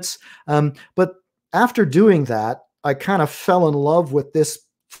few minutes. But after doing that, I kind of fell in love with this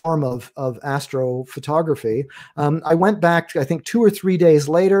form of astrophotography. I went back, I think 2 or 3 days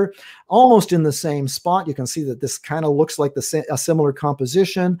later, almost in the same spot. You can see that this kind of looks like a similar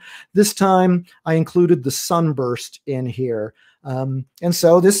composition. This time I included the sunburst in here. And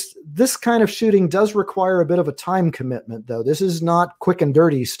so this kind of shooting does require a bit of a time commitment, though. This is not quick and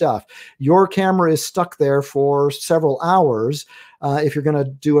dirty stuff. Your camera is stuck there for several hours if you're going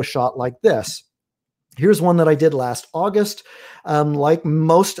to do a shot like this. Here's one that I did last August. Like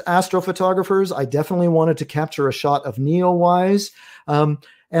most astrophotographers, I definitely wanted to capture a shot of Neowise.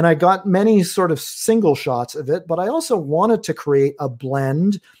 And I got many sort of single shots of it, but I also wanted to create a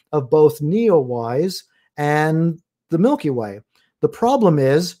blend of both Neowise and the Milky Way. The problem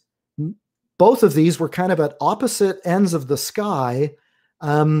is both of these were kind of at opposite ends of the sky.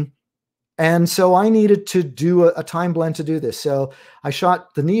 And so I needed to do a time blend to do this. So I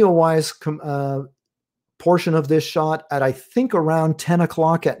shot the Neowise portion of this shot at, I think, around 10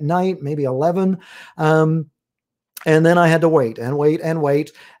 o'clock at night, maybe 11. And then I had to wait and wait and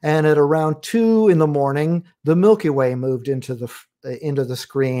wait. And at around 2 in the morning, the Milky Way moved into the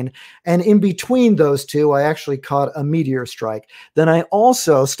screen. And in between those two, I actually caught a meteor strike. Then I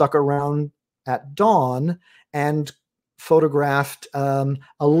also stuck around at dawn and photographed a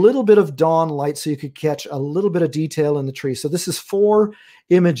little bit of dawn light so you could catch a little bit of detail in the tree. So this is 4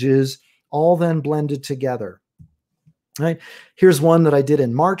 images, all then blended together. Right. Here's one that I did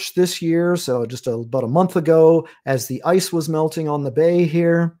in March this year, so just about a month ago, as the ice was melting on the bay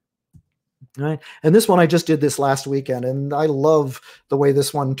here. Right. And this one, I just did this last weekend, and I love the way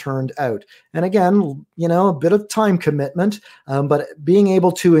this one turned out. And again, you know, a bit of time commitment, but being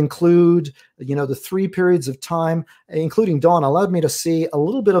able to include, you know, the 3 periods of time, including dawn, allowed me to see a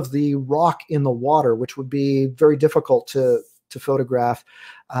little bit of the rock in the water, which would be very difficult to photograph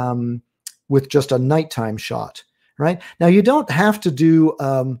with just a nighttime shot. Right. Now, you don't have to do,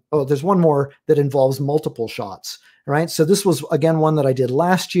 there's one more that involves multiple shots. Right. So this was, again, one that I did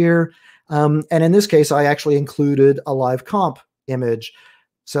last year. And in this case, I actually included a live comp image.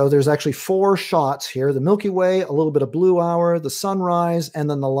 So there's actually 4 shots here: the Milky Way, a little bit of blue hour, the sunrise, and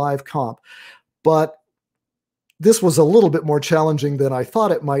then the live comp. But this was a little bit more challenging than I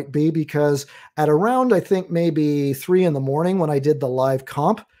thought it might be, because at around, I think, maybe 3 in the morning when I did the live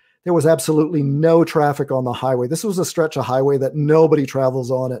comp, there was absolutely no traffic on the highway. This was a stretch of highway that nobody travels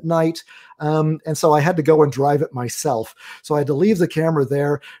on at night. And so I had to go and drive it myself. So I had to leave the camera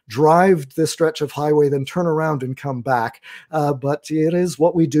there, drive this stretch of highway, then turn around and come back. But it is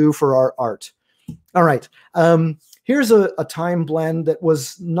what we do for our art. All right. Here's a time blend that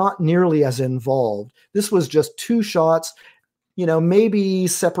was not nearly as involved. This was just 2 shots, you know, maybe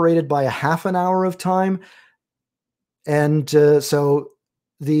separated by a half an hour of time. And so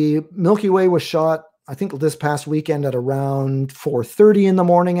the Milky Way was shot, I think, this past weekend at around 4:30 in the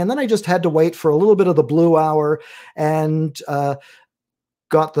morning. And then I just had to wait for a little bit of the blue hour and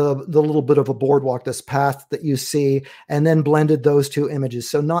got the little bit of a boardwalk, this path that you see, and then blended those two images.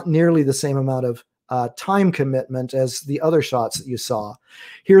 So not nearly the same amount of time commitment as the other shots that you saw.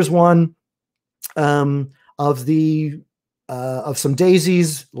 Here's one of some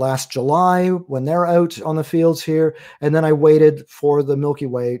daisies last July when they're out on the fields here. And then I waited for the Milky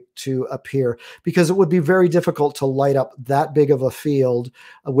Way to appear because it would be very difficult to light up that big of a field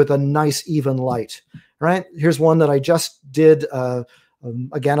with a nice even light. Right? Here's one that I just did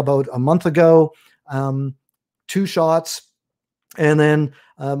again about a month ago, 2 shots. And then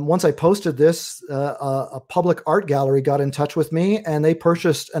once I posted this, a public art gallery got in touch with me and they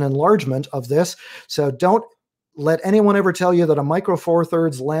purchased an enlargement of this. So don't let anyone ever tell you that a micro four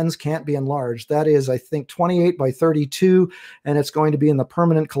thirds lens can't be enlarged. That is, I think, 28 by 32, and it's going to be in the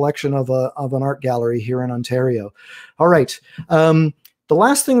permanent collection of an art gallery here in Ontario. All right. The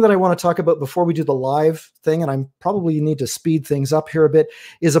last thing that I want to talk about before we do the live thing, and I probably need to speed things up here a bit,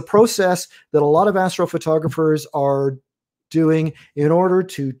 is a process that a lot of astrophotographers are doing in order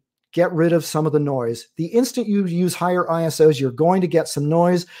to get rid of some of the noise. The instant you use higher ISOs, you're going to get some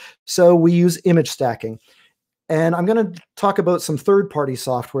noise. So we use image stacking. And I'm going to talk about some third-party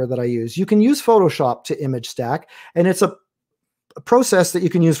software that I use. You can use Photoshop to image stack, and it's a process that you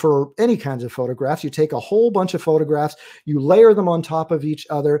can use for any kinds of photographs. You take a whole bunch of photographs, you layer them on top of each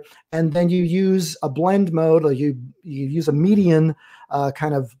other, and then you use a blend mode, or you use a median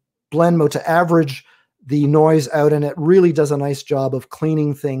kind of blend mode to average the noise out, and it really does a nice job of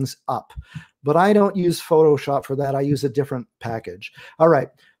cleaning things up. But I don't use Photoshop for that. I use a different package. All right.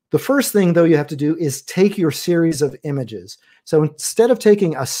 The first thing, though, you have to do is take your series of images. So instead of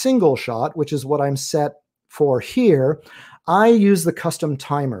taking a single shot, which is what I'm set for here, I use the custom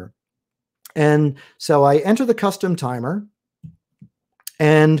timer. And so I enter the custom timer,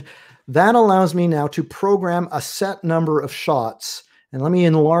 and that allows me now to program a set number of shots. And let me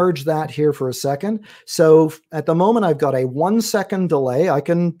enlarge that here for a second. So at the moment, I've got a 1 second delay. I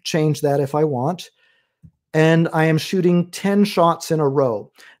can change that if I want. And I am shooting 10 shots in a row.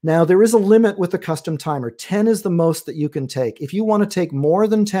 Now, there is a limit with the custom timer. 10 is the most that you can take. If you want to take more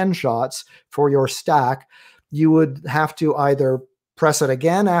than 10 shots for your stack, you would have to either press it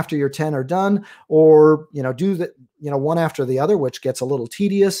again after your 10 are done, or do the one after the other, which gets a little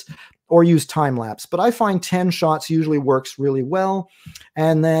tedious, or use time lapse. But I find 10 shots usually works really well.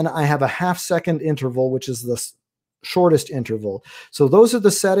 And then I have a half-second interval, which is the shortest interval. So those are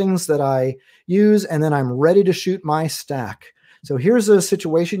the settings that I use, and then I'm ready to shoot my stack. So here's a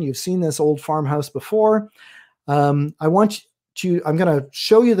situation. You've seen this old farmhouse before. I'm going to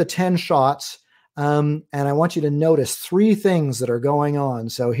show you the 10 shots, and I want you to notice 3 things that are going on.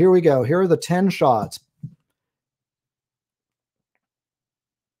 So here we go. Here are the 10 shots.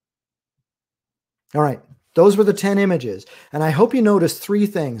 All right. Those were the 10 images. And I hope you noticed 3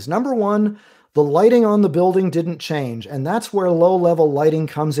 things. Number 1, the lighting on the building didn't change, and that's where low-level lighting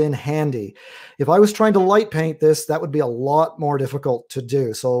comes in handy. If I was trying to light paint this, that would be a lot more difficult to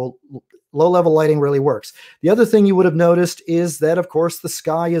do. So low-level lighting really works. The other thing you would have noticed is that, of course, the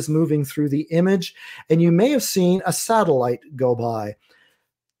sky is moving through the image, and you may have seen a satellite go by.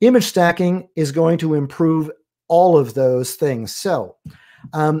 Image stacking is going to improve all of those things. So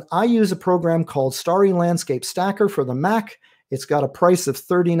I use a program called Starry Landscape Stacker for the Mac. It's got a price of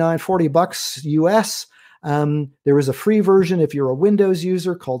 $40 US. There is a free version if you're a Windows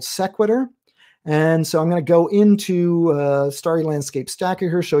user called Sequitur. And so I'm going to go into Starry Landscape Stacker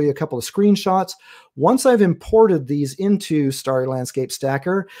here, show you a couple of screenshots. Once I've imported these into Starry Landscape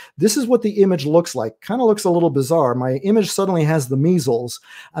Stacker, this is what the image looks like. Kind of looks a little bizarre. My image suddenly has the measles.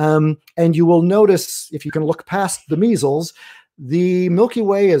 And you will notice, if you can look past the measles, the Milky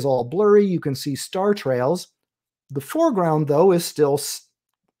Way is all blurry. You can see star trails. The foreground, though, is still.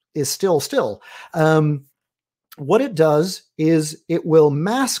 What it does is it will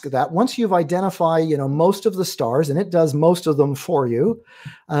mask that. Once you've identified, most of the stars, and it does most of them for you,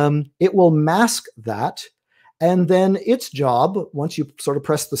 it will mask that. And then its job, once you sort of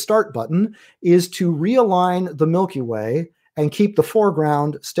press the start button, is to realign the Milky Way and keep the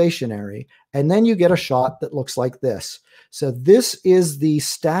foreground stationary. And then you get a shot that looks like this. So this is the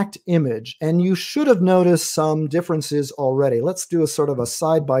stacked image, and you should have noticed some differences already. Let's do a sort of a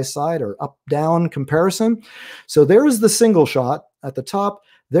side-by-side or up-down comparison. So there's the single shot at the top.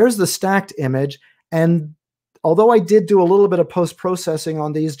 There's the stacked image. And although I did do a little bit of post-processing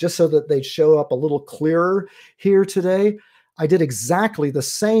on these just so that they'd show up a little clearer here today, I did exactly the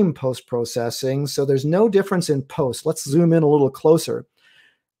same post-processing, so there's no difference in post. Let's zoom in a little closer.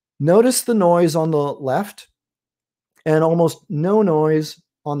 Notice the noise on the left and almost no noise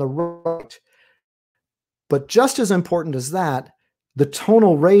on the right. But just as important as that, The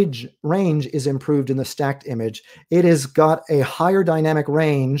tonal range is improved in the stacked image. It has got a higher dynamic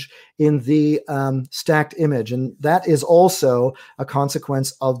range in the stacked image, and that is also a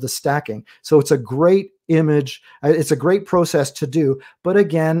consequence of the stacking. So it's a great image. It's a great process to do, but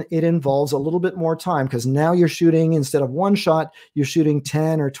again, it involves a little bit more time because now you're shooting, instead of one shot, you're shooting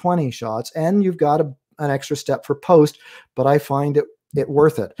 10 or 20 shots, and you've got an extra step for post, but I find it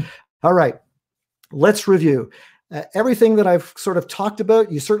worth it. All right, let's review. Everything that I've sort of talked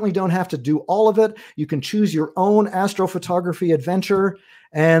about, you certainly don't have to do all of it. You can choose your own astrophotography adventure.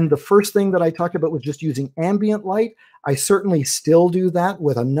 And the first thing that I talked about was just using ambient light. I certainly still do that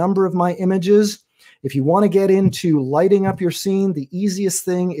with a number of my images. If you want to get into lighting up your scene, the easiest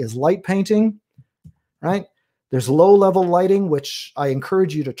thing is light painting, right? There's low-level lighting, which I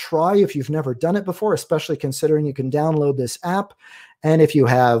encourage you to try if you've never done it before, especially considering you can download this app. And if you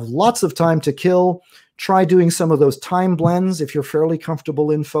have lots of time to kill, try doing some of those time blends if you're fairly comfortable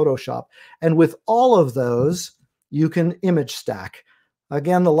in Photoshop. And with all of those, you can image stack.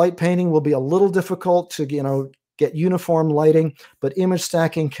 Again, the light painting will be a little difficult to, get uniform lighting, but image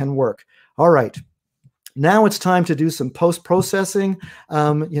stacking can work. All right. Now it's time to do some post-processing.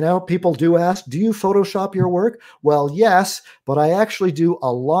 People do ask, do you Photoshop your work? Well, yes, but I actually do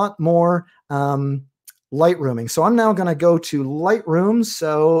a lot more Lightrooming. So I'm now going to go to Lightroom.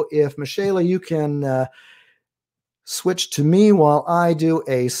 So if Michelle, you can switch to me while I do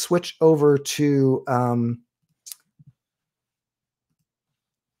a switch over to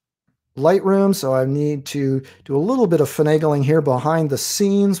Lightroom. So I need to do a little bit of finagling here behind the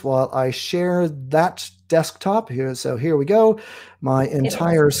scenes while I share that desktop here. So here we go. My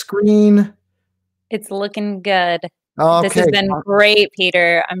entire screen. It's looking good. Okay. This has been great,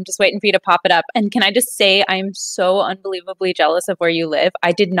 Peter. I'm just waiting for you to pop it up. And can I just say, I'm so unbelievably jealous of where you live.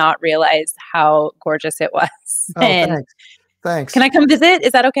 I did not realize how gorgeous it was. Oh, thanks. Thanks. Can I come visit?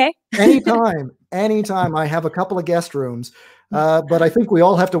 Is that okay? Anytime. Anytime. I have a couple of guest rooms. But I think we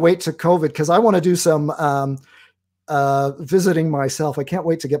all have to wait to COVID because I want to do some visiting myself. I can't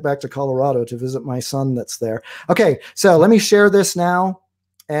wait to get back to Colorado to visit my son that's there. Okay, so let me share this now.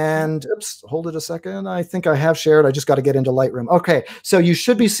 And oops, hold it a second. I think I have shared. I just got to get into Lightroom. Okay, so you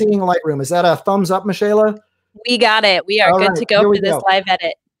should be seeing Lightroom. Is that a thumbs up, Michelle? We got it. We are good to go for this live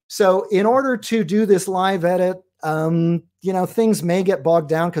edit. So in order to do this live edit, things may get bogged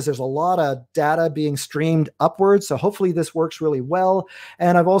down because there's a lot of data being streamed upwards. So hopefully this works really well.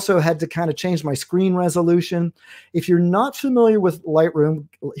 And I've also had to kind of change my screen resolution. If you're not familiar with Lightroom,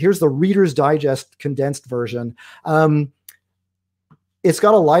 here's the Reader's Digest condensed version. It's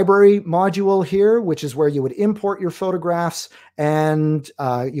got a library module here, which is where you would import your photographs and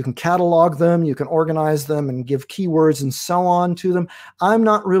you can catalog them, you can organize them and give keywords and so on to them. I'm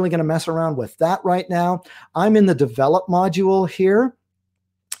not really going to mess around with that right now. I'm in the develop module here.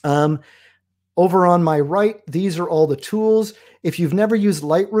 Over on my right, these are all the tools. If you've never used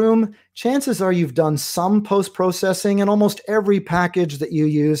Lightroom, chances are you've done some post-processing, and almost every package that you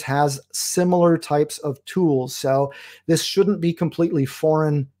use has similar types of tools. So this shouldn't be completely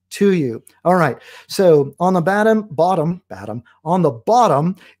foreign to you. All right. So on the bottom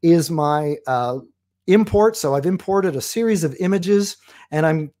is my import. So I've imported a series of images, and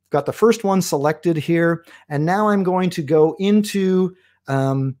I've got the first one selected here. And now I'm going to go into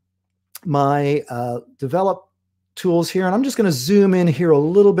my develop tools here. And I'm just going to zoom in here a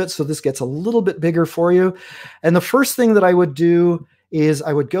little bit so this gets a little bit bigger for you. And the first thing that I would do is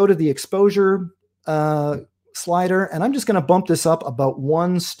I would go to the exposure slider, and I'm just going to bump this up about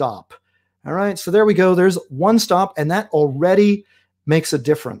one stop. All right. So there we go. There's one stop, and that already makes a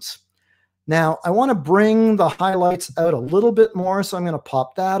difference. Now I want to bring the highlights out a little bit more. So I'm going to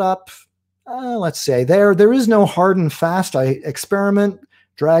pop that up. Let's say there is no hard and fast. I experiment,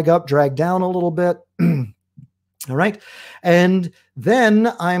 drag up, drag down a little bit. All right. And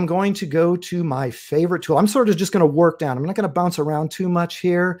then I'm going to go to my favorite tool. I'm sort of just going to work down. I'm not going to bounce around too much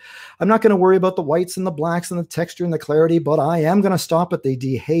here. I'm not going to worry about the whites and the blacks and the texture and the clarity, but I am going to stop at the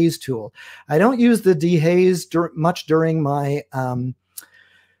dehaze tool. I don't use the dehaze much during my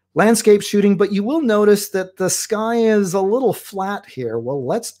landscape shooting, but you will notice that the sky is a little flat here. Well,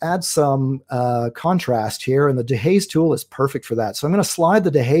 let's add some contrast here, and the dehaze tool is perfect for that. So I'm going to slide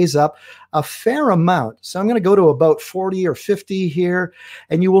the dehaze up a fair amount. So I'm going to go to about 40 or 50 here,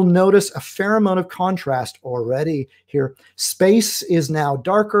 and you will notice a fair amount of contrast already here. Space is now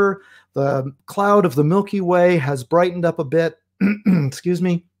darker. The cloud of the Milky Way has brightened up a bit. Excuse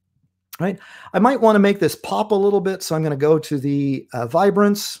me. Right. I might want to make this pop a little bit. So I'm going to go to the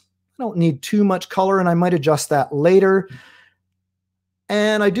vibrance. I don't need too much color, and I might adjust that later.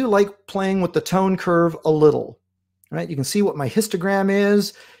 And I do like playing with the tone curve a little. right? You can see what my histogram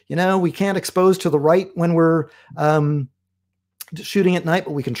is. You know, we can't expose to the right when we're shooting at night,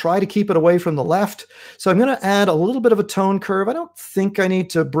 but we can try to keep it away from the left. So I'm going to add a little bit of a tone curve. I don't think I need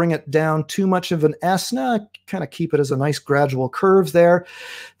to bring it down too much of an S. No, kind of keep it as a nice gradual curve there.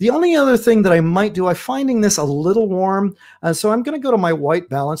 The only other thing that I might do, I'm finding this a little warm. So I'm going to go to my white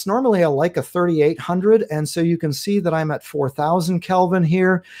balance. Normally I like a 3800. And so you can see that I'm at 4000 Kelvin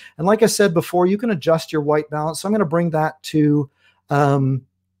here. And like I said before, you can adjust your white balance. So I'm going to bring that to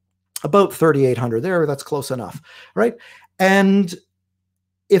about 3800 there. That's close enough, right? And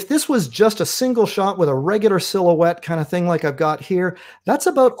if this was just a single shot with a regular silhouette kind of thing like I've got here, that's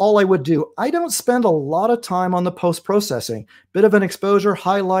about all I would do. I don't spend a lot of time on the post-processing. Bit of an exposure,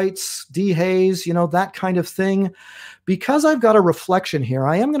 highlights, dehaze, you know, that kind of thing. Because I've got a reflection here,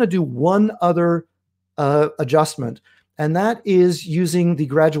 I am going to do one other adjustment, and that is using the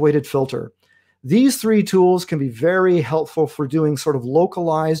graduated filter. These three tools can be very helpful for doing sort of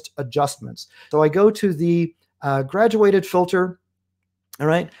localized adjustments. So I go to the graduated filter. All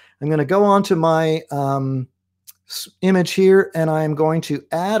right, I'm going to go on to my image here, and I'm going to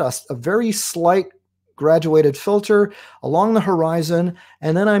add a very slight graduated filter along the horizon,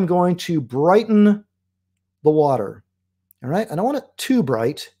 and then I'm going to brighten the water. All right, I don't want it too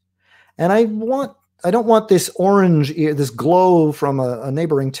bright, and I don't want this orange, this glow from a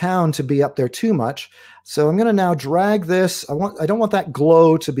neighboring town to be up there too much. So I'm going to now drag this. I don't want that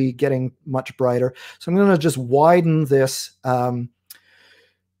glow to be getting much brighter. So I'm going to just widen this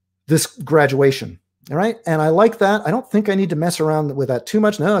this graduation. All right. And I like that. I don't think I need to mess around with that too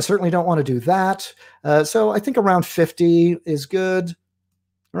much. No, I certainly don't want to do that. So I think around 50 is good.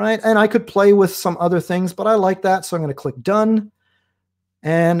 Right. And I could play with some other things, but I like that. So I'm going to click done.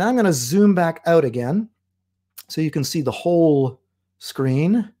 And I'm going to zoom back out again so you can see the whole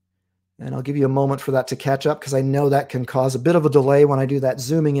screen. And I'll give you a moment for that to catch up because I know that can cause a bit of a delay when I do that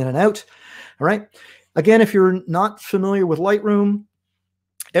zooming in and out. All right. Again, if you're not familiar with Lightroom,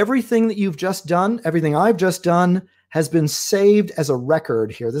 everything that you've just done, everything I've just done has been saved as a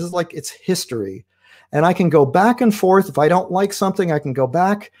record here. This is like its history. And I can go back and forth. If I don't like something, I can go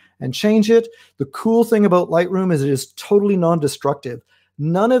back and change it. The cool thing about Lightroom is it is totally non-destructive.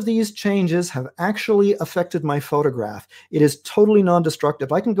 None of these changes have actually affected my photograph. It is totally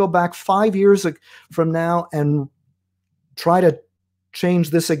non-destructive. I can go back 5 years from now and try to change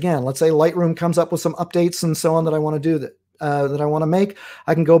this again. Let's say Lightroom comes up with some updates and so on that I want to do that I want to make.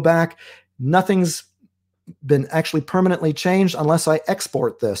 I can go back. Nothing's been actually permanently changed unless I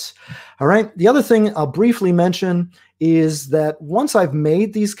export this. All right. The other thing I'll briefly mention is that once I've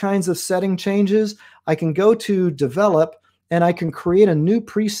made these kinds of setting changes, I can go to develop and I can create a new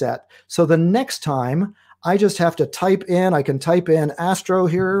preset. So the next time I just have to type in, I can type in Astro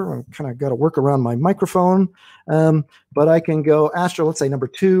here. I kind of got to work around my microphone, but I can go Astro, let's say number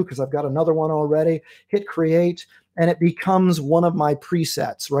 2, because I've got another one already, hit create, and it becomes one of my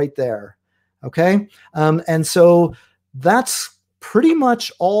presets right there. Okay. And so that's pretty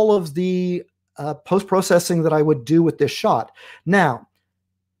much all of the post-processing that I would do with this shot. Now,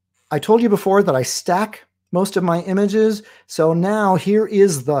 I told you before that I stack most of my images. So now here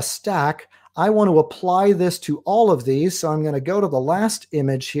is the stack. I want to apply this to all of these. So I'm going to go to the last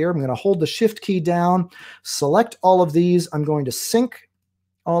image here. I'm going to hold the shift key down, select all of these. I'm going to sync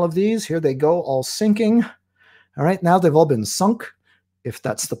all of these. Here they go, all syncing. All right, now they've all been sunk, if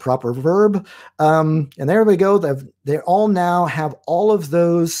that's the proper verb. And there we go. They all now have all of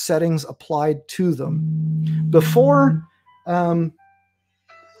those settings applied to them. Before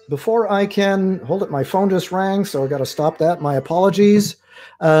I can, hold it, my phone just rang, so I got to stop that. My apologies.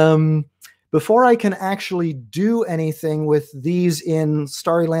 Before I can actually do anything with these in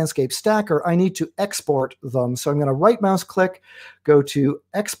Starry Landscape Stacker, I need to export them. So I'm going to right mouse click, go to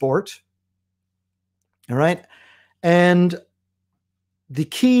export. All right. And the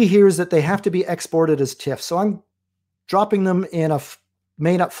key here is that they have to be exported as TIFF. So I'm dropping them in a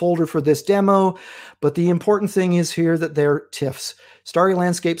made up folder for this demo, but the important thing is here that they're TIFFs. Starry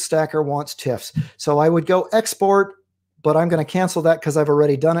Landscape Stacker wants TIFFs. So I would go export, but I'm going to cancel that because I've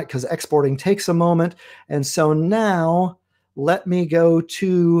already done it because exporting takes a moment. And so now let me go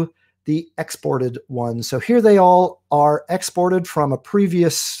to the exported one. So here they all are exported from a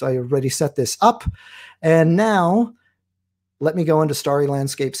previous, I already set this up. And now let me go into Starry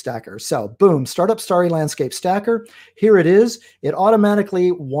Landscape Stacker. So boom, start up Starry Landscape Stacker. Here it is. It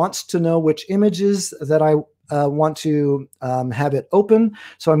automatically wants to know which images that I want to have it open.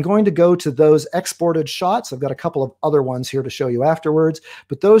 So I'm going to go to those exported shots. I've got a couple of other ones here to show you afterwards,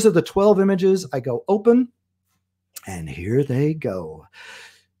 but those are the 12 images. I go open, and here they go.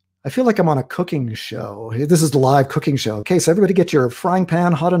 I feel like I'm on a cooking show. This is the live cooking show. Okay, so everybody get your frying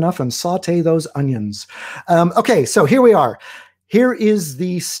pan hot enough and saute those onions. Okay, so here we are. Here is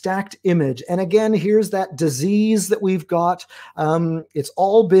the stacked image. And again, here's that disease that we've got. It's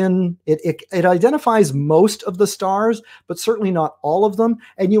all been, it identifies most of the stars, but certainly not all of them.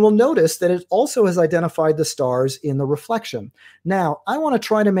 And you will notice that it also has identified the stars in the reflection. Now, I want to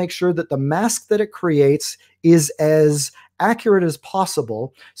try to make sure that the mask that it creates is as accurate as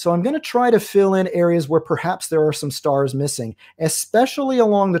possible. So I'm going to try to fill in areas where perhaps there are some stars missing, especially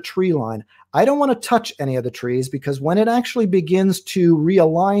along the tree line. I don't want to touch any of the trees because when it actually begins to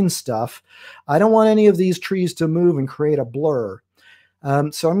realign stuff, I don't want any of these trees to move and create a blur.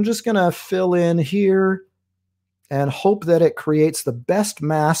 So I'm just going to fill in here and hope that it creates the best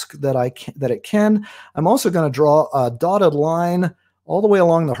mask that it can. I'm also going to draw a dotted line all the way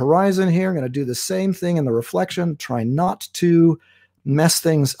along the horizon here. I'm going to do the same thing in the reflection, try not to mess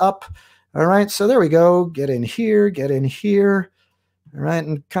things up. All right, so there we go. Get in here, get in here. All right,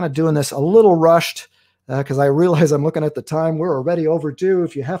 and kind of doing this a little rushed because I realize I'm looking at the time. We're already overdue.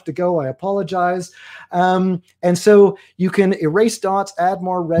 If you have to go, I apologize. And so you can erase dots, add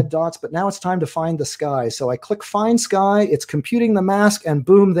more red dots, but now it's time to find the sky. So I click Find Sky, it's computing the mask, and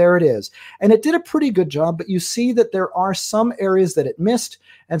boom, there it is. And it did a pretty good job, but you see that there are some areas that it missed.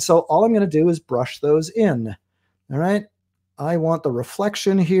 And so all I'm going to do is brush those in. All right, I want the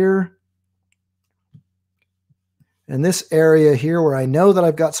reflection here. In this area here where I know that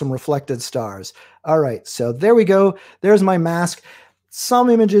I've got some reflected stars. All right, so there we go. There's my mask. Some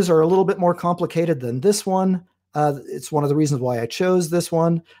images are a little bit more complicated than this one. It's one of the reasons why I chose this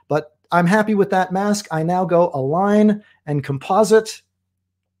one, but I'm happy with that mask. I now go Align and Composite,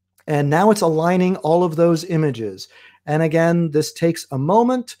 and now it's aligning all of those images. And again, this takes a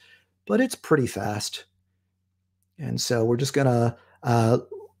moment, but it's pretty fast. And so we're just gonna,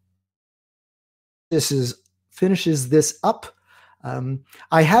 finishes this up.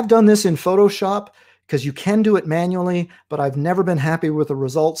 I have done this in Photoshop because you can do it manually, but I've never been happy with the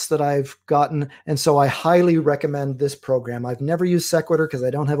results that I've gotten. And so I highly recommend this program. I've never used Sequitur because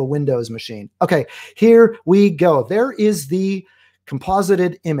I don't have a Windows machine. Okay, here we go. There is the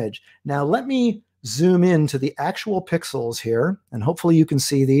composited image. Now let me zoom in to the actual pixels here, and hopefully you can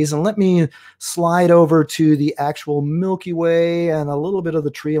see these. And let me slide over to the actual Milky Way and a little bit of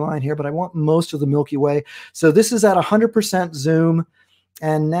the tree line here, but I want most of the Milky Way. So this is at 100% zoom.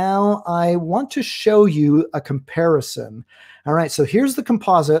 And now I want to show you a comparison. All right, so here's the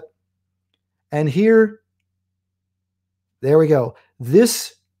composite. And here, there we go.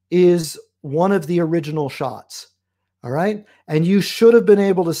 This is one of the original shots. All right. And you should have been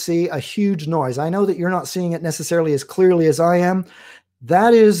able to see a huge noise. I know that you're not seeing it necessarily as clearly as I am.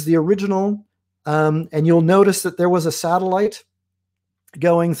 That is the original. And you'll notice that there was a satellite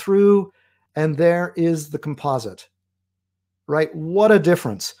going through, and there is the composite. Right? What a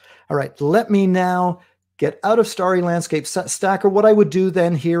difference. All right. Let me now get out of Starry Landscape Stacker. What I would do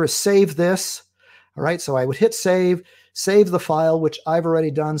then here is save this. All right. So I would hit save the file, which I've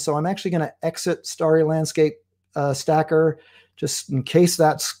already done. So I'm actually going to exit Starry Landscape Stacker, just in case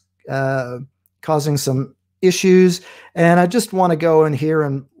that's causing some issues. And I just want to go in here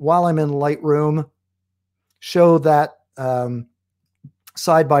and while I'm in Lightroom, show that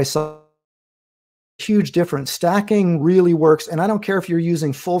side by side. Huge difference. Stacking really works. And I don't care if you're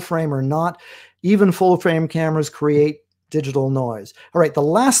using full frame or not, even full frame cameras create digital noise. All right. The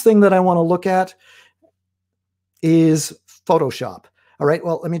last thing that I want to look at is Photoshop. All right,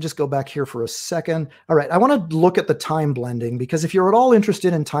 well, let me just go back here for a second. All right, I want to look at the time blending because if you're at all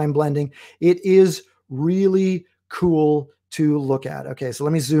interested in time blending, it is really cool to look at. Okay, so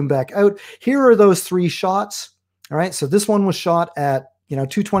let me zoom back out. Here are those three shots. All right, so this one was shot at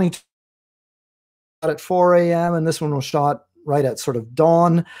 2:22 at 4 a.m. and this one was shot right at sort of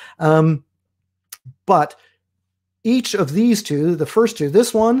dawn. But each of these two, the first two,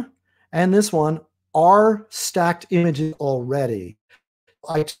 this one and this one, are stacked images already.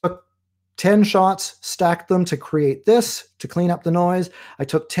 I took 10 shots, stacked them to create this, to clean up the noise. I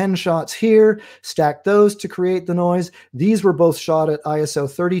took 10 shots here, stacked those to create the noise. These were both shot at ISO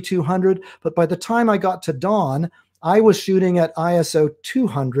 3200, but by the time I got to dawn, I was shooting at ISO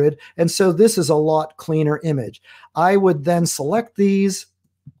 200, and so this is a lot cleaner image. I would then select these,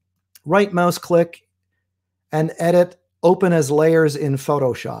 right mouse click, and edit, open as layers in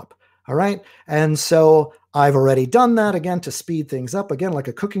Photoshop. All right, and so I've already done that again to speed things up, again, like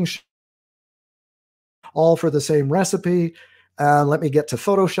a cooking show, all for the same recipe. Let me get to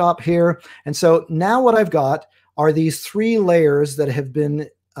Photoshop here. And so now what I've got are these three layers that have been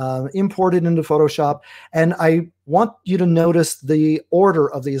imported into Photoshop. And I want you to notice the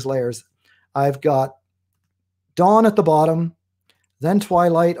order of these layers. I've got dawn at the bottom, then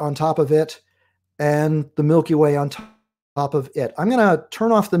twilight on top of it, and the Milky Way on top of it. I'm going to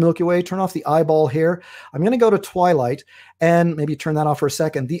turn off the Milky Way, turn off the eyeball here. I'm going to go to twilight and maybe turn that off for a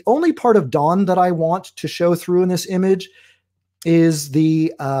second. The only part of dawn that I want to show through in this image is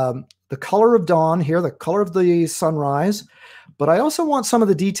the color of dawn here, the color of the sunrise, but I also want some of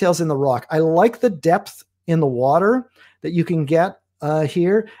the details in the rock. I like the depth in the water that you can get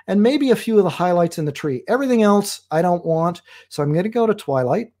here, and maybe a few of the highlights in the tree. Everything else I don't want, so I'm going to go to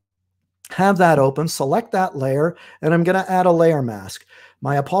twilight, have that open, select that layer, and I'm going to add a layer mask.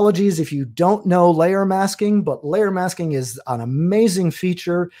 My apologies if you don't know layer masking, but layer masking is an amazing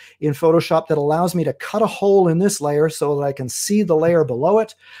feature in Photoshop that allows me to cut a hole in this layer so that I can see the layer below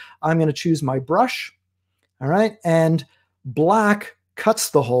it. I'm going to choose my brush, all right, and black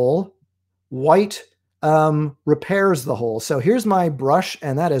cuts the hole, white repairs the hole. So here's my brush,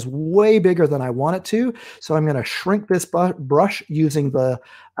 and that is way bigger than I want it to. So I'm going to shrink this brush using the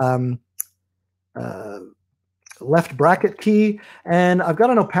left bracket key, and I've got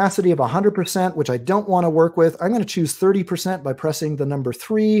an opacity of 100%, which I don't want to work with. I'm going to choose 30% by pressing the number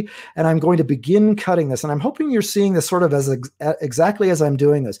 3, and I'm going to begin cutting this. And I'm hoping you're seeing this sort of as exactly as I'm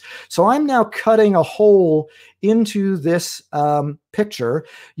doing this. So I'm now cutting a hole into this picture.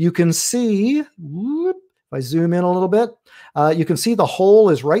 You can see, if I zoom in a little bit, you can see the hole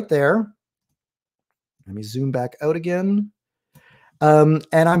is right there. Let me zoom back out again. And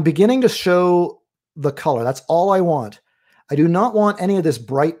I'm beginning to show the color. That's all I want. I do not want any of this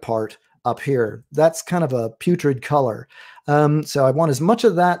bright part up here. That's kind of a putrid color. So I want as much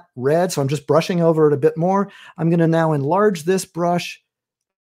of that red. So I'm just brushing over it a bit more. I'm going to now enlarge this brush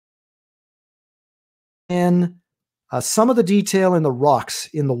and some of the detail in the rocks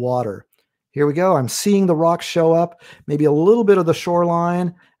in the water. Here we go. I'm seeing the rocks show up, maybe a little bit of the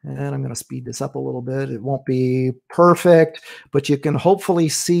shoreline. And I'm going to speed this up a little bit. It won't be perfect, but you can hopefully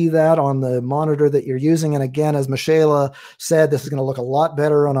see that on the monitor that you're using. And again, as Michaela said, this is going to look a lot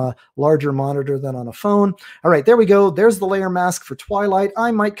better on a larger monitor than on a phone. All right, there we go. There's the layer mask for twilight.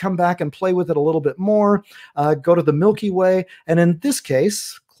 I might come back and play with it a little bit more, go to the Milky Way. And in this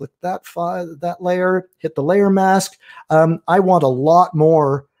case, click that layer, hit the layer mask. I want a lot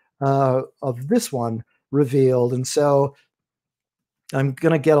more of this one revealed. And so I'm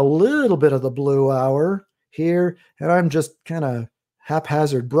going to get a little bit of the blue hour here, and I'm just kind of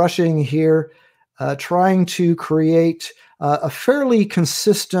haphazard brushing here, trying to create a fairly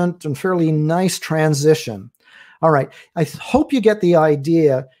consistent and fairly nice transition. All right, I hope you get the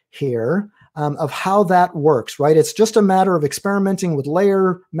idea here of how that works, right? It's just a matter of experimenting with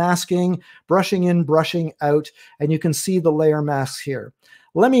layer masking, brushing in, brushing out, and you can see the layer masks here.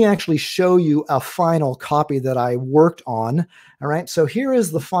 Let me actually show you a final copy that I worked on. All right, so here is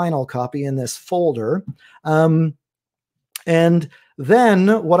the final copy in this folder. And then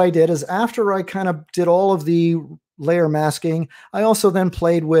what I did is after I kind of did all of the layer masking, I also then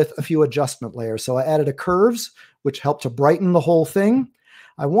played with a few adjustment layers. So I added a curves, which helped to brighten the whole thing.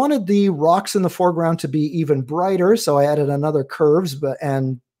 I wanted the rocks in the foreground to be even brighter, so I added another curves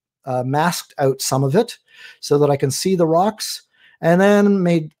and masked out some of it so that I can see the rocks. And then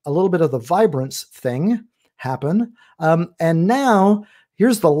made a little bit of the vibrance thing happen. And now,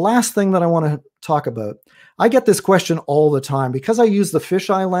 here's the last thing that I want to talk about. I get this question all the time. Because I use the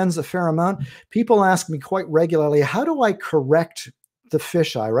fisheye lens a fair amount, people ask me quite regularly, how do I correct the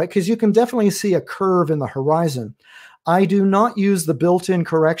fisheye, right? Because you can definitely see a curve in the horizon. I do not use the built-in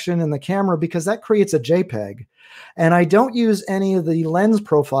correction in the camera because that creates a JPEG. And I don't use any of the lens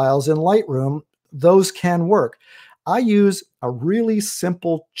profiles in Lightroom. Those can work. I use a really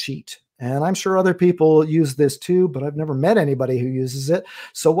simple cheat, and I'm sure other people use this too, but I've never met anybody who uses it.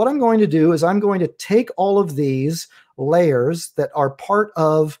 So what I'm going to do is I'm going to take all of these layers that are part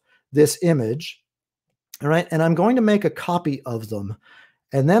of this image, all right, and I'm going to make a copy of them,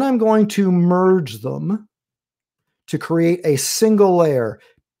 and then I'm going to merge them to create a single layer.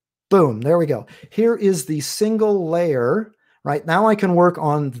 Boom, there we go. Here is the single layer, right? Now I can work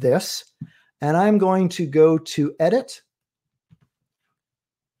on this. And I'm going to go to Edit,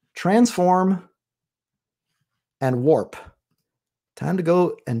 Transform, and Warp. Time to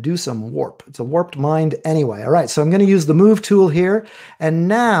go and do some warp. It's a warped mind anyway. All right, so I'm going to use the Move tool here. And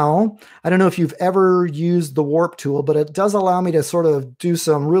now, I don't know if you've ever used the Warp tool, but it does allow me to sort of do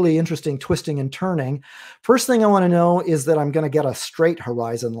some really interesting twisting and turning. First thing I want to know is that I'm going to get a straight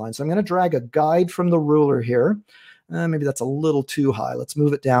horizon line. So I'm going to drag a guide from the ruler here. Maybe that's a little too high. Let's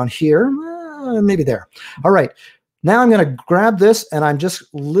move it down here. Maybe there. All right. Now I'm going to grab this and I'm just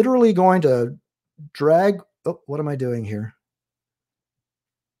literally going to drag. Oh, what am I doing here?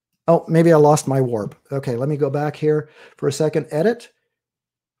 Oh, maybe I lost my warp. Okay, let me go back here for a second. Edit,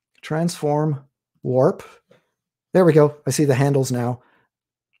 transform, warp. There we go. I see the handles now.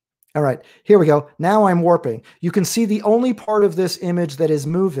 All right, here we go. Now I'm warping. You can see the only part of this image that is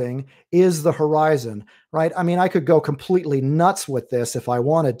moving is the horizon, right? I mean, I could go completely nuts with this if I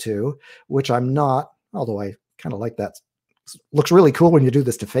wanted to, which I'm not, although I kind of like that. Looks really cool when you do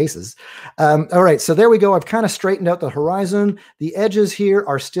this to faces. All right, so there we go. I've kind of straightened out the horizon. The edges here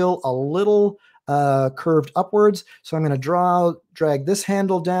are still a little curved upwards. So I'm going to drag this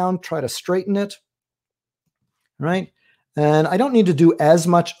handle down, try to straighten it, right? And I don't need to do as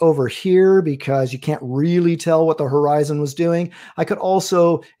much over here because you can't really tell what the horizon was doing. I could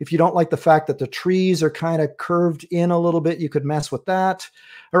also, if you don't like the fact that the trees are kind of curved in a little bit, you could mess with that.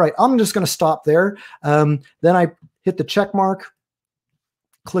 All right, I'm just going to stop there. Then I hit the check mark,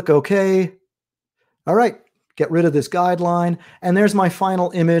 click OK. All right, get rid of this guideline. And there's my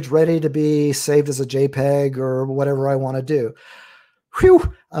final image ready to be saved as a JPEG or whatever I want to do.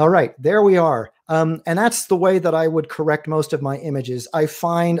 Whew. All right, there we are. And that's the way that I would correct most of my images. I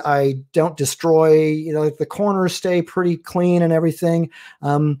find I don't destroy, the corners stay pretty clean and everything.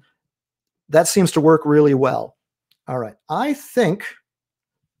 That seems to work really well. All right, I think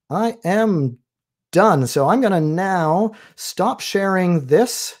I am done. So I'm going to now stop sharing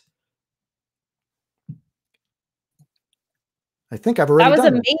this. I think I've already done it.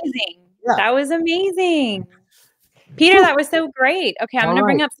 That was amazing. Yeah. That was amazing. Peter, that was so great. Okay, I'm going to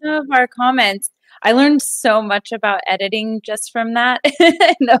bring up some of our comments. I learned so much about editing just from that.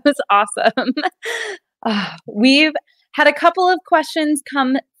 That was awesome. We've had a couple of questions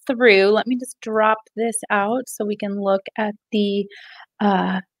come through. Let me just drop this out so we can look at the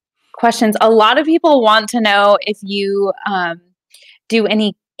questions. A lot of people want to know if you do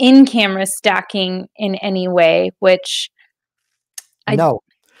any in-camera stacking in any way, which no.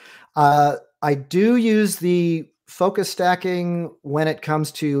 I do use the focus stacking when it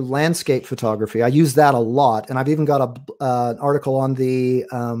comes to landscape photography. I use that a lot. And I've even got an article on the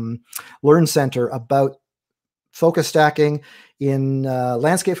Learn Center about focus stacking in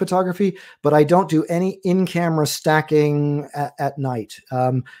landscape photography, but I don't do any in-camera stacking at night.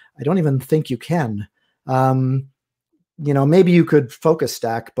 I don't even think you can. Maybe you could focus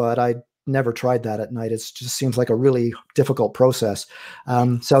stack, but I never tried that at night. It just seems like a really difficult process.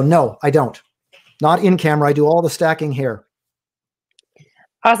 So no, I don't. Not in camera. I do all the stacking here.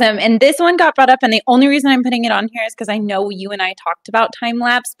 Awesome. And this one got brought up, and the only reason I'm putting it on here is because I know you and I talked about time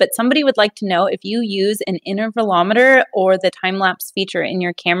lapse, but somebody would like to know if you use an intervalometer or the time lapse feature in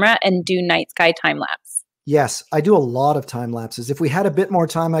your camera and do night sky time lapse. Yes, I do a lot of time lapses. If we had a bit more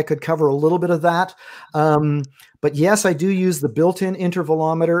time, I could cover a little bit of that. But yes, I do use the built-in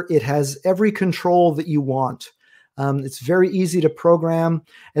intervalometer. It has every control that you want. It's very easy to program.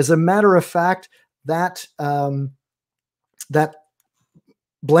 As a matter of fact, that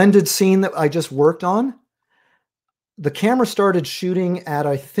blended scene that I just worked on, the camera started shooting at,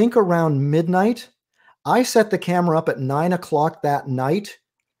 I think, around midnight. I set the camera up at 9 o'clock that night,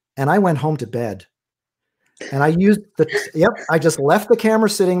 and I went home to bed. And I used I just left the camera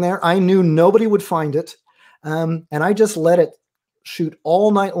sitting there. I knew nobody would find it. And I just let it shoot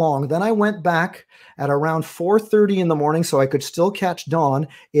all night long. Then I went back at around 4:30 in the morning so I could still catch dawn.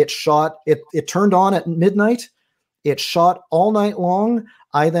 It turned on at midnight. It shot all night long.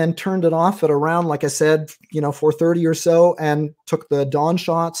 I then turned it off at around, like I said, 4:30 or so, and took the dawn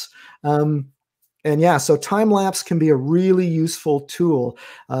shots. And yeah, so time lapse can be a really useful tool.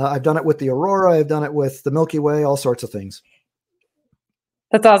 I've done it with the Aurora. I've done it with the Milky Way, all sorts of things.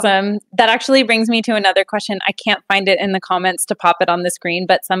 That's awesome. That actually brings me to another question. I can't find it in the comments to pop it on the screen,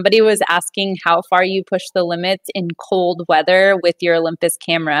 but somebody was asking how far you push the limits in cold weather with your Olympus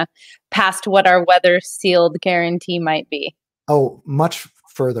camera past what our weather sealed guarantee might be. Oh, much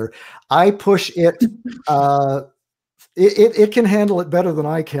further. I push it. It can handle it better than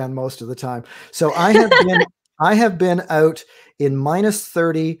I can most of the time. So I have been out in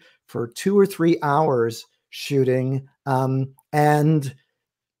 -30 for 2 or 3 hours shooting, and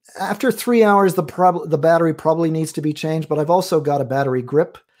after 3 hours, the battery probably needs to be changed. But I've also got a battery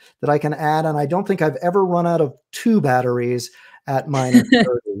grip that I can add, and I don't think I've ever run out of 2 batteries at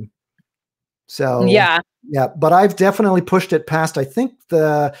 -30. So yeah, but I've definitely pushed it past. I think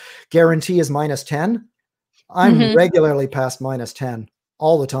the guarantee is -10. I'm regularly past -10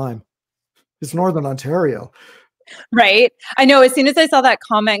 all the time. It's Northern Ontario. Right. I know. As soon as I saw that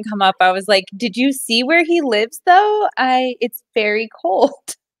comment come up, I was like, did you see where he lives though? It's very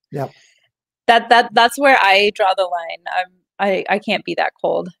cold. Yep. That's where I draw the line. I can't be that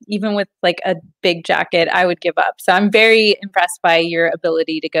cold. Even with like a big jacket, I would give up. So I'm very impressed by your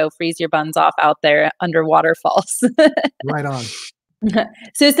ability to go freeze your buns off out there under waterfalls. Right on.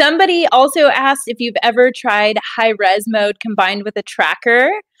 So somebody also asked if you've ever tried high res mode combined with a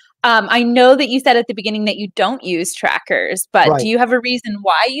tracker. I know that you said at the beginning that you don't use trackers, but Right. do you have a reason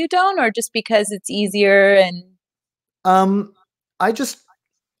why you don't, or just because it's easier? And I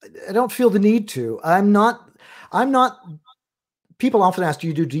don't feel the need to. I'm not. People often ask, do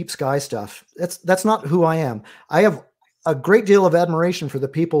you do deep sky stuff? That's not who I am. I have a great deal of admiration for the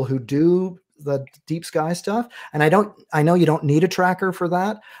people who do the deep sky stuff. And I know you don't need a tracker for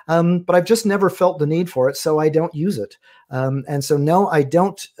that. But I've just never felt the need for it. So I don't use it. And so, no, I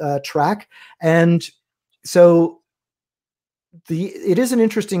don't track. And so it is an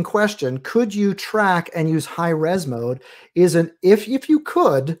interesting question. Could you track and use high res mode? If you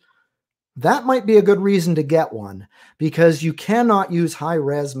could, that might be a good reason to get one, because you cannot use high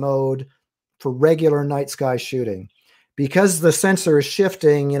res mode for regular night sky shooting, because the sensor is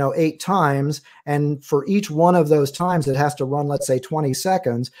shifting, 8 times. And for each one of those times, it has to run, let's say 20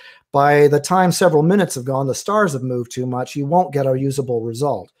 seconds. By the time several minutes have gone, the stars have moved too much. You won't get a usable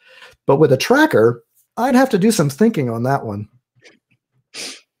result. But with a tracker, I'd have to do some thinking on that one.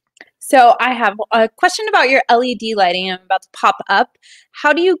 So I have a question about your LED lighting. I'm about to pop up.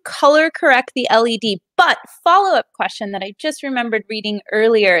 How do you color correct the LED? But follow-up question that I just remembered reading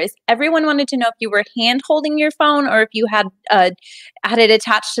earlier is everyone wanted to know if you were hand holding your phone or if you had it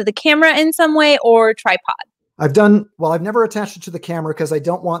attached to the camera in some way or tripod. I've never attached it to the camera because I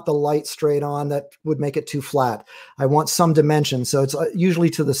don't want the light straight on. That would make it too flat. I want some dimension. So it's usually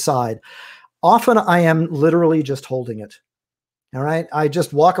to the side. Often I am literally just holding it. All right. I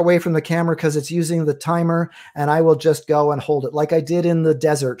just walk away from the camera because it's using the timer, and I will just go and hold it like I did in the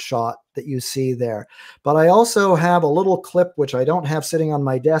desert shot that you see there. But I also have a little clip, which I don't have sitting on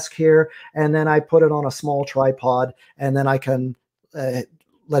my desk here. And then I put it on a small tripod, and then I can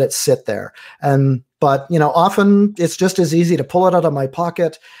let it sit there. But often it's just as easy to pull it out of my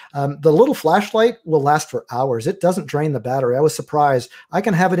pocket. The little flashlight will last for hours. It doesn't drain the battery. I was surprised. I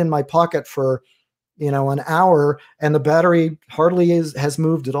can have it in my pocket for an hour, and the battery hardly has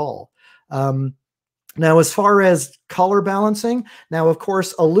moved at all. Now, as far as color balancing, now, of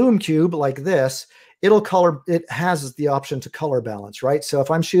course, a lume cube like this, it has the option to color balance, right? So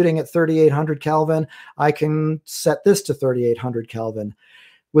if I'm shooting at 3800 Kelvin, I can set this to 3800 Kelvin.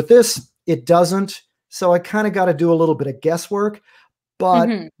 With this, it doesn't. So I kind of got to do a little bit of guesswork, but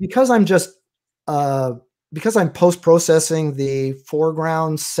because I'm post-processing the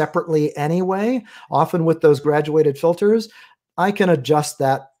foreground separately anyway, often with those graduated filters, I can adjust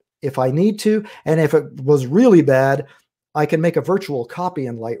that if I need to. And if it was really bad, I can make a virtual copy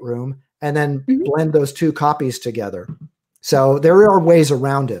in Lightroom and then blend those two copies together. So there are ways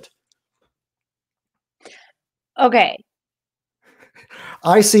around it. Okay.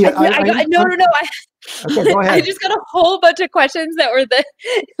 I see it. No. Okay, go ahead. I just got a whole bunch of questions that were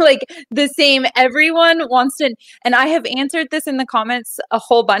the same. Everyone wants to, and I have answered this in the comments a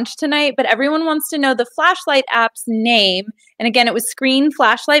whole bunch tonight, but everyone wants to know the flashlight app's name. And again, it was Screen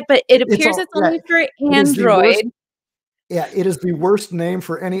Flashlight, but it appears it's only for Android. It is the worst name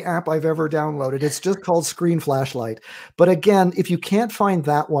for any app I've ever downloaded. It's just called Screen Flashlight. But again, if you can't find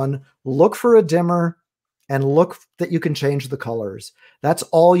that one, look for a dimmer and look that you can change the colors. That's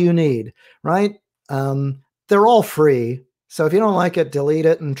all you need, right? They're all free. So if you don't like it, delete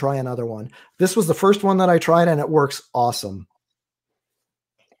it and try another one. This was the first one that I tried, and it works awesome.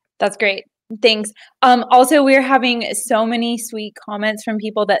 That's great. Thanks. Also, we're having so many sweet comments from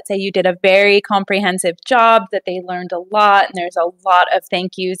people that say you did a very comprehensive job, that they learned a lot, and there's a lot of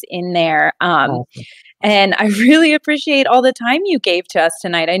thank yous in there. Awesome. And I really appreciate all the time you gave to us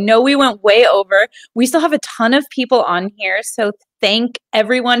tonight. I know we went way over. We still have a ton of people on here, so thank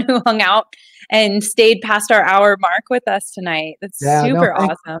everyone who hung out and stayed past our hour mark with us tonight. That's super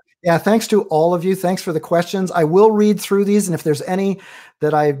awesome. Yeah, thanks to all of you. Thanks for the questions. I will read through these, and if there's any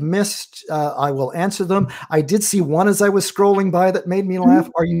that I've missed, I will answer them. I did see one as I was scrolling by that made me laugh.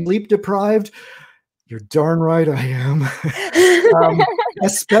 Are you sleep deprived? You're darn right I am.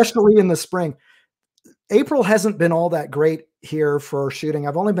 Especially in the spring. April hasn't been all that great here for shooting.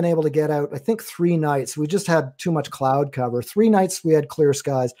 I've only been able to get out, I think, 3 nights. We just had too much cloud cover. 3 nights we had clear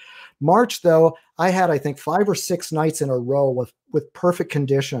skies. March, though, I had, I think, 5 or 6 nights in a row with perfect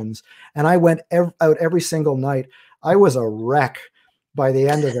conditions. And I went out every single night. I was a wreck by the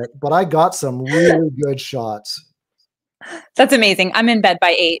end of it, but I got some really good shots. That's amazing. I'm in bed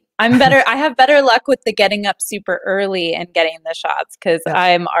by 8. I'm better. I have better luck with the getting up super early and getting the shots because Yeah.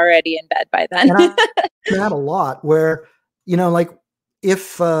 I'm already in bed by then. And I do that a lot where, you know, like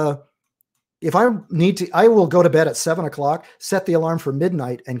if I need to, I will go to bed at 7 o'clock, set the alarm for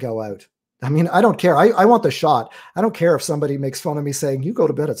midnight and go out. I mean, I don't care. I want the shot. I don't care if somebody makes fun of me saying, you go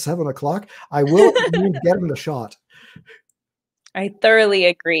to bed at 7 o'clock. I will get them the shot. I thoroughly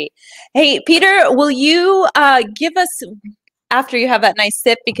agree. Hey, Peter, will you give us, after you have that nice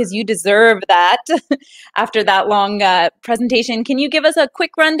sip, because you deserve that after that long presentation, can you give us a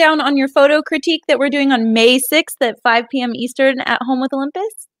quick rundown on your photo critique that we're doing on May 6th at 5 p.m. Eastern at Home with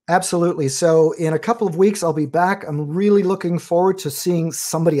Olympus? Absolutely. So in a couple of weeks, I'll be back. I'm really looking forward to seeing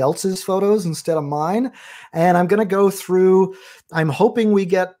somebody else's photos instead of mine. And I'm going to go through, I'm hoping we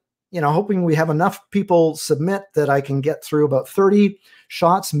get, hoping we have enough people submit that I can get through about 30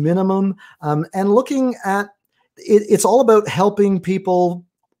 shots minimum. And looking at, it's all about helping people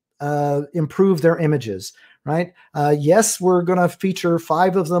improve their images. Right? Yes, we're going to feature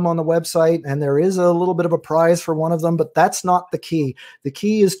 5 of them on the website, and there is a little bit of a prize for one of them, but that's not the key. The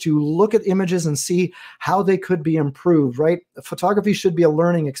key is to look at images and see how they could be improved, right? Photography should be a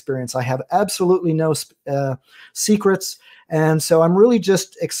learning experience. I have absolutely no secrets, and so I'm really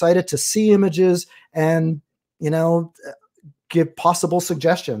just excited to see images and, give possible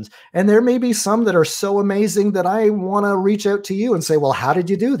suggestions. And there may be some that are so amazing that I want to reach out to you and say, well, how did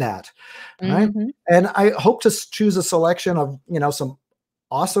you do that? Right. Mm-hmm. And I hope to choose a selection of, some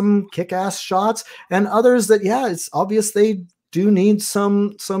awesome kick-ass shots and others that, yeah, it's obvious they do need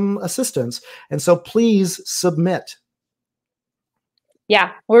some assistance. And so please submit.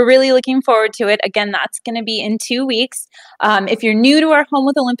 Yeah, we're really looking forward to it. Again, that's going to be in 2 weeks. If you're new to our Home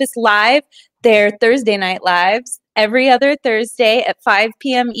with Olympus Live, they're Thursday night lives every other Thursday at 5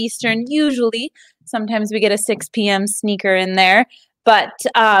 p.m. Eastern, usually. Sometimes we get a 6 p.m. sneaker in there. But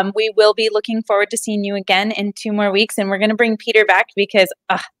we will be looking forward to seeing you again in 2 more weeks. And we're going to bring Peter back because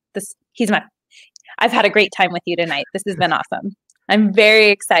I've had a great time with you tonight. This has been awesome. I'm very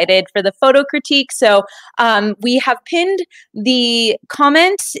excited for the photo critique. So we have pinned the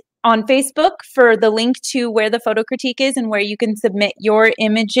comment on Facebook for the link to where the photo critique is and where you can submit your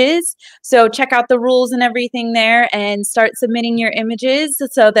images. So check out the rules and everything there and start submitting your images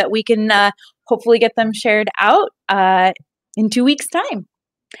so that we can hopefully get them shared out in 2 weeks' time.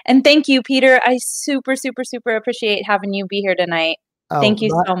 And thank you, Peter. I super, super, super appreciate having you be here tonight. Thank you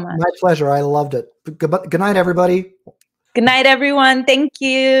so much. My pleasure. I loved it. Good night, everybody. Good night, everyone. Thank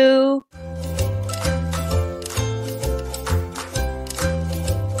you.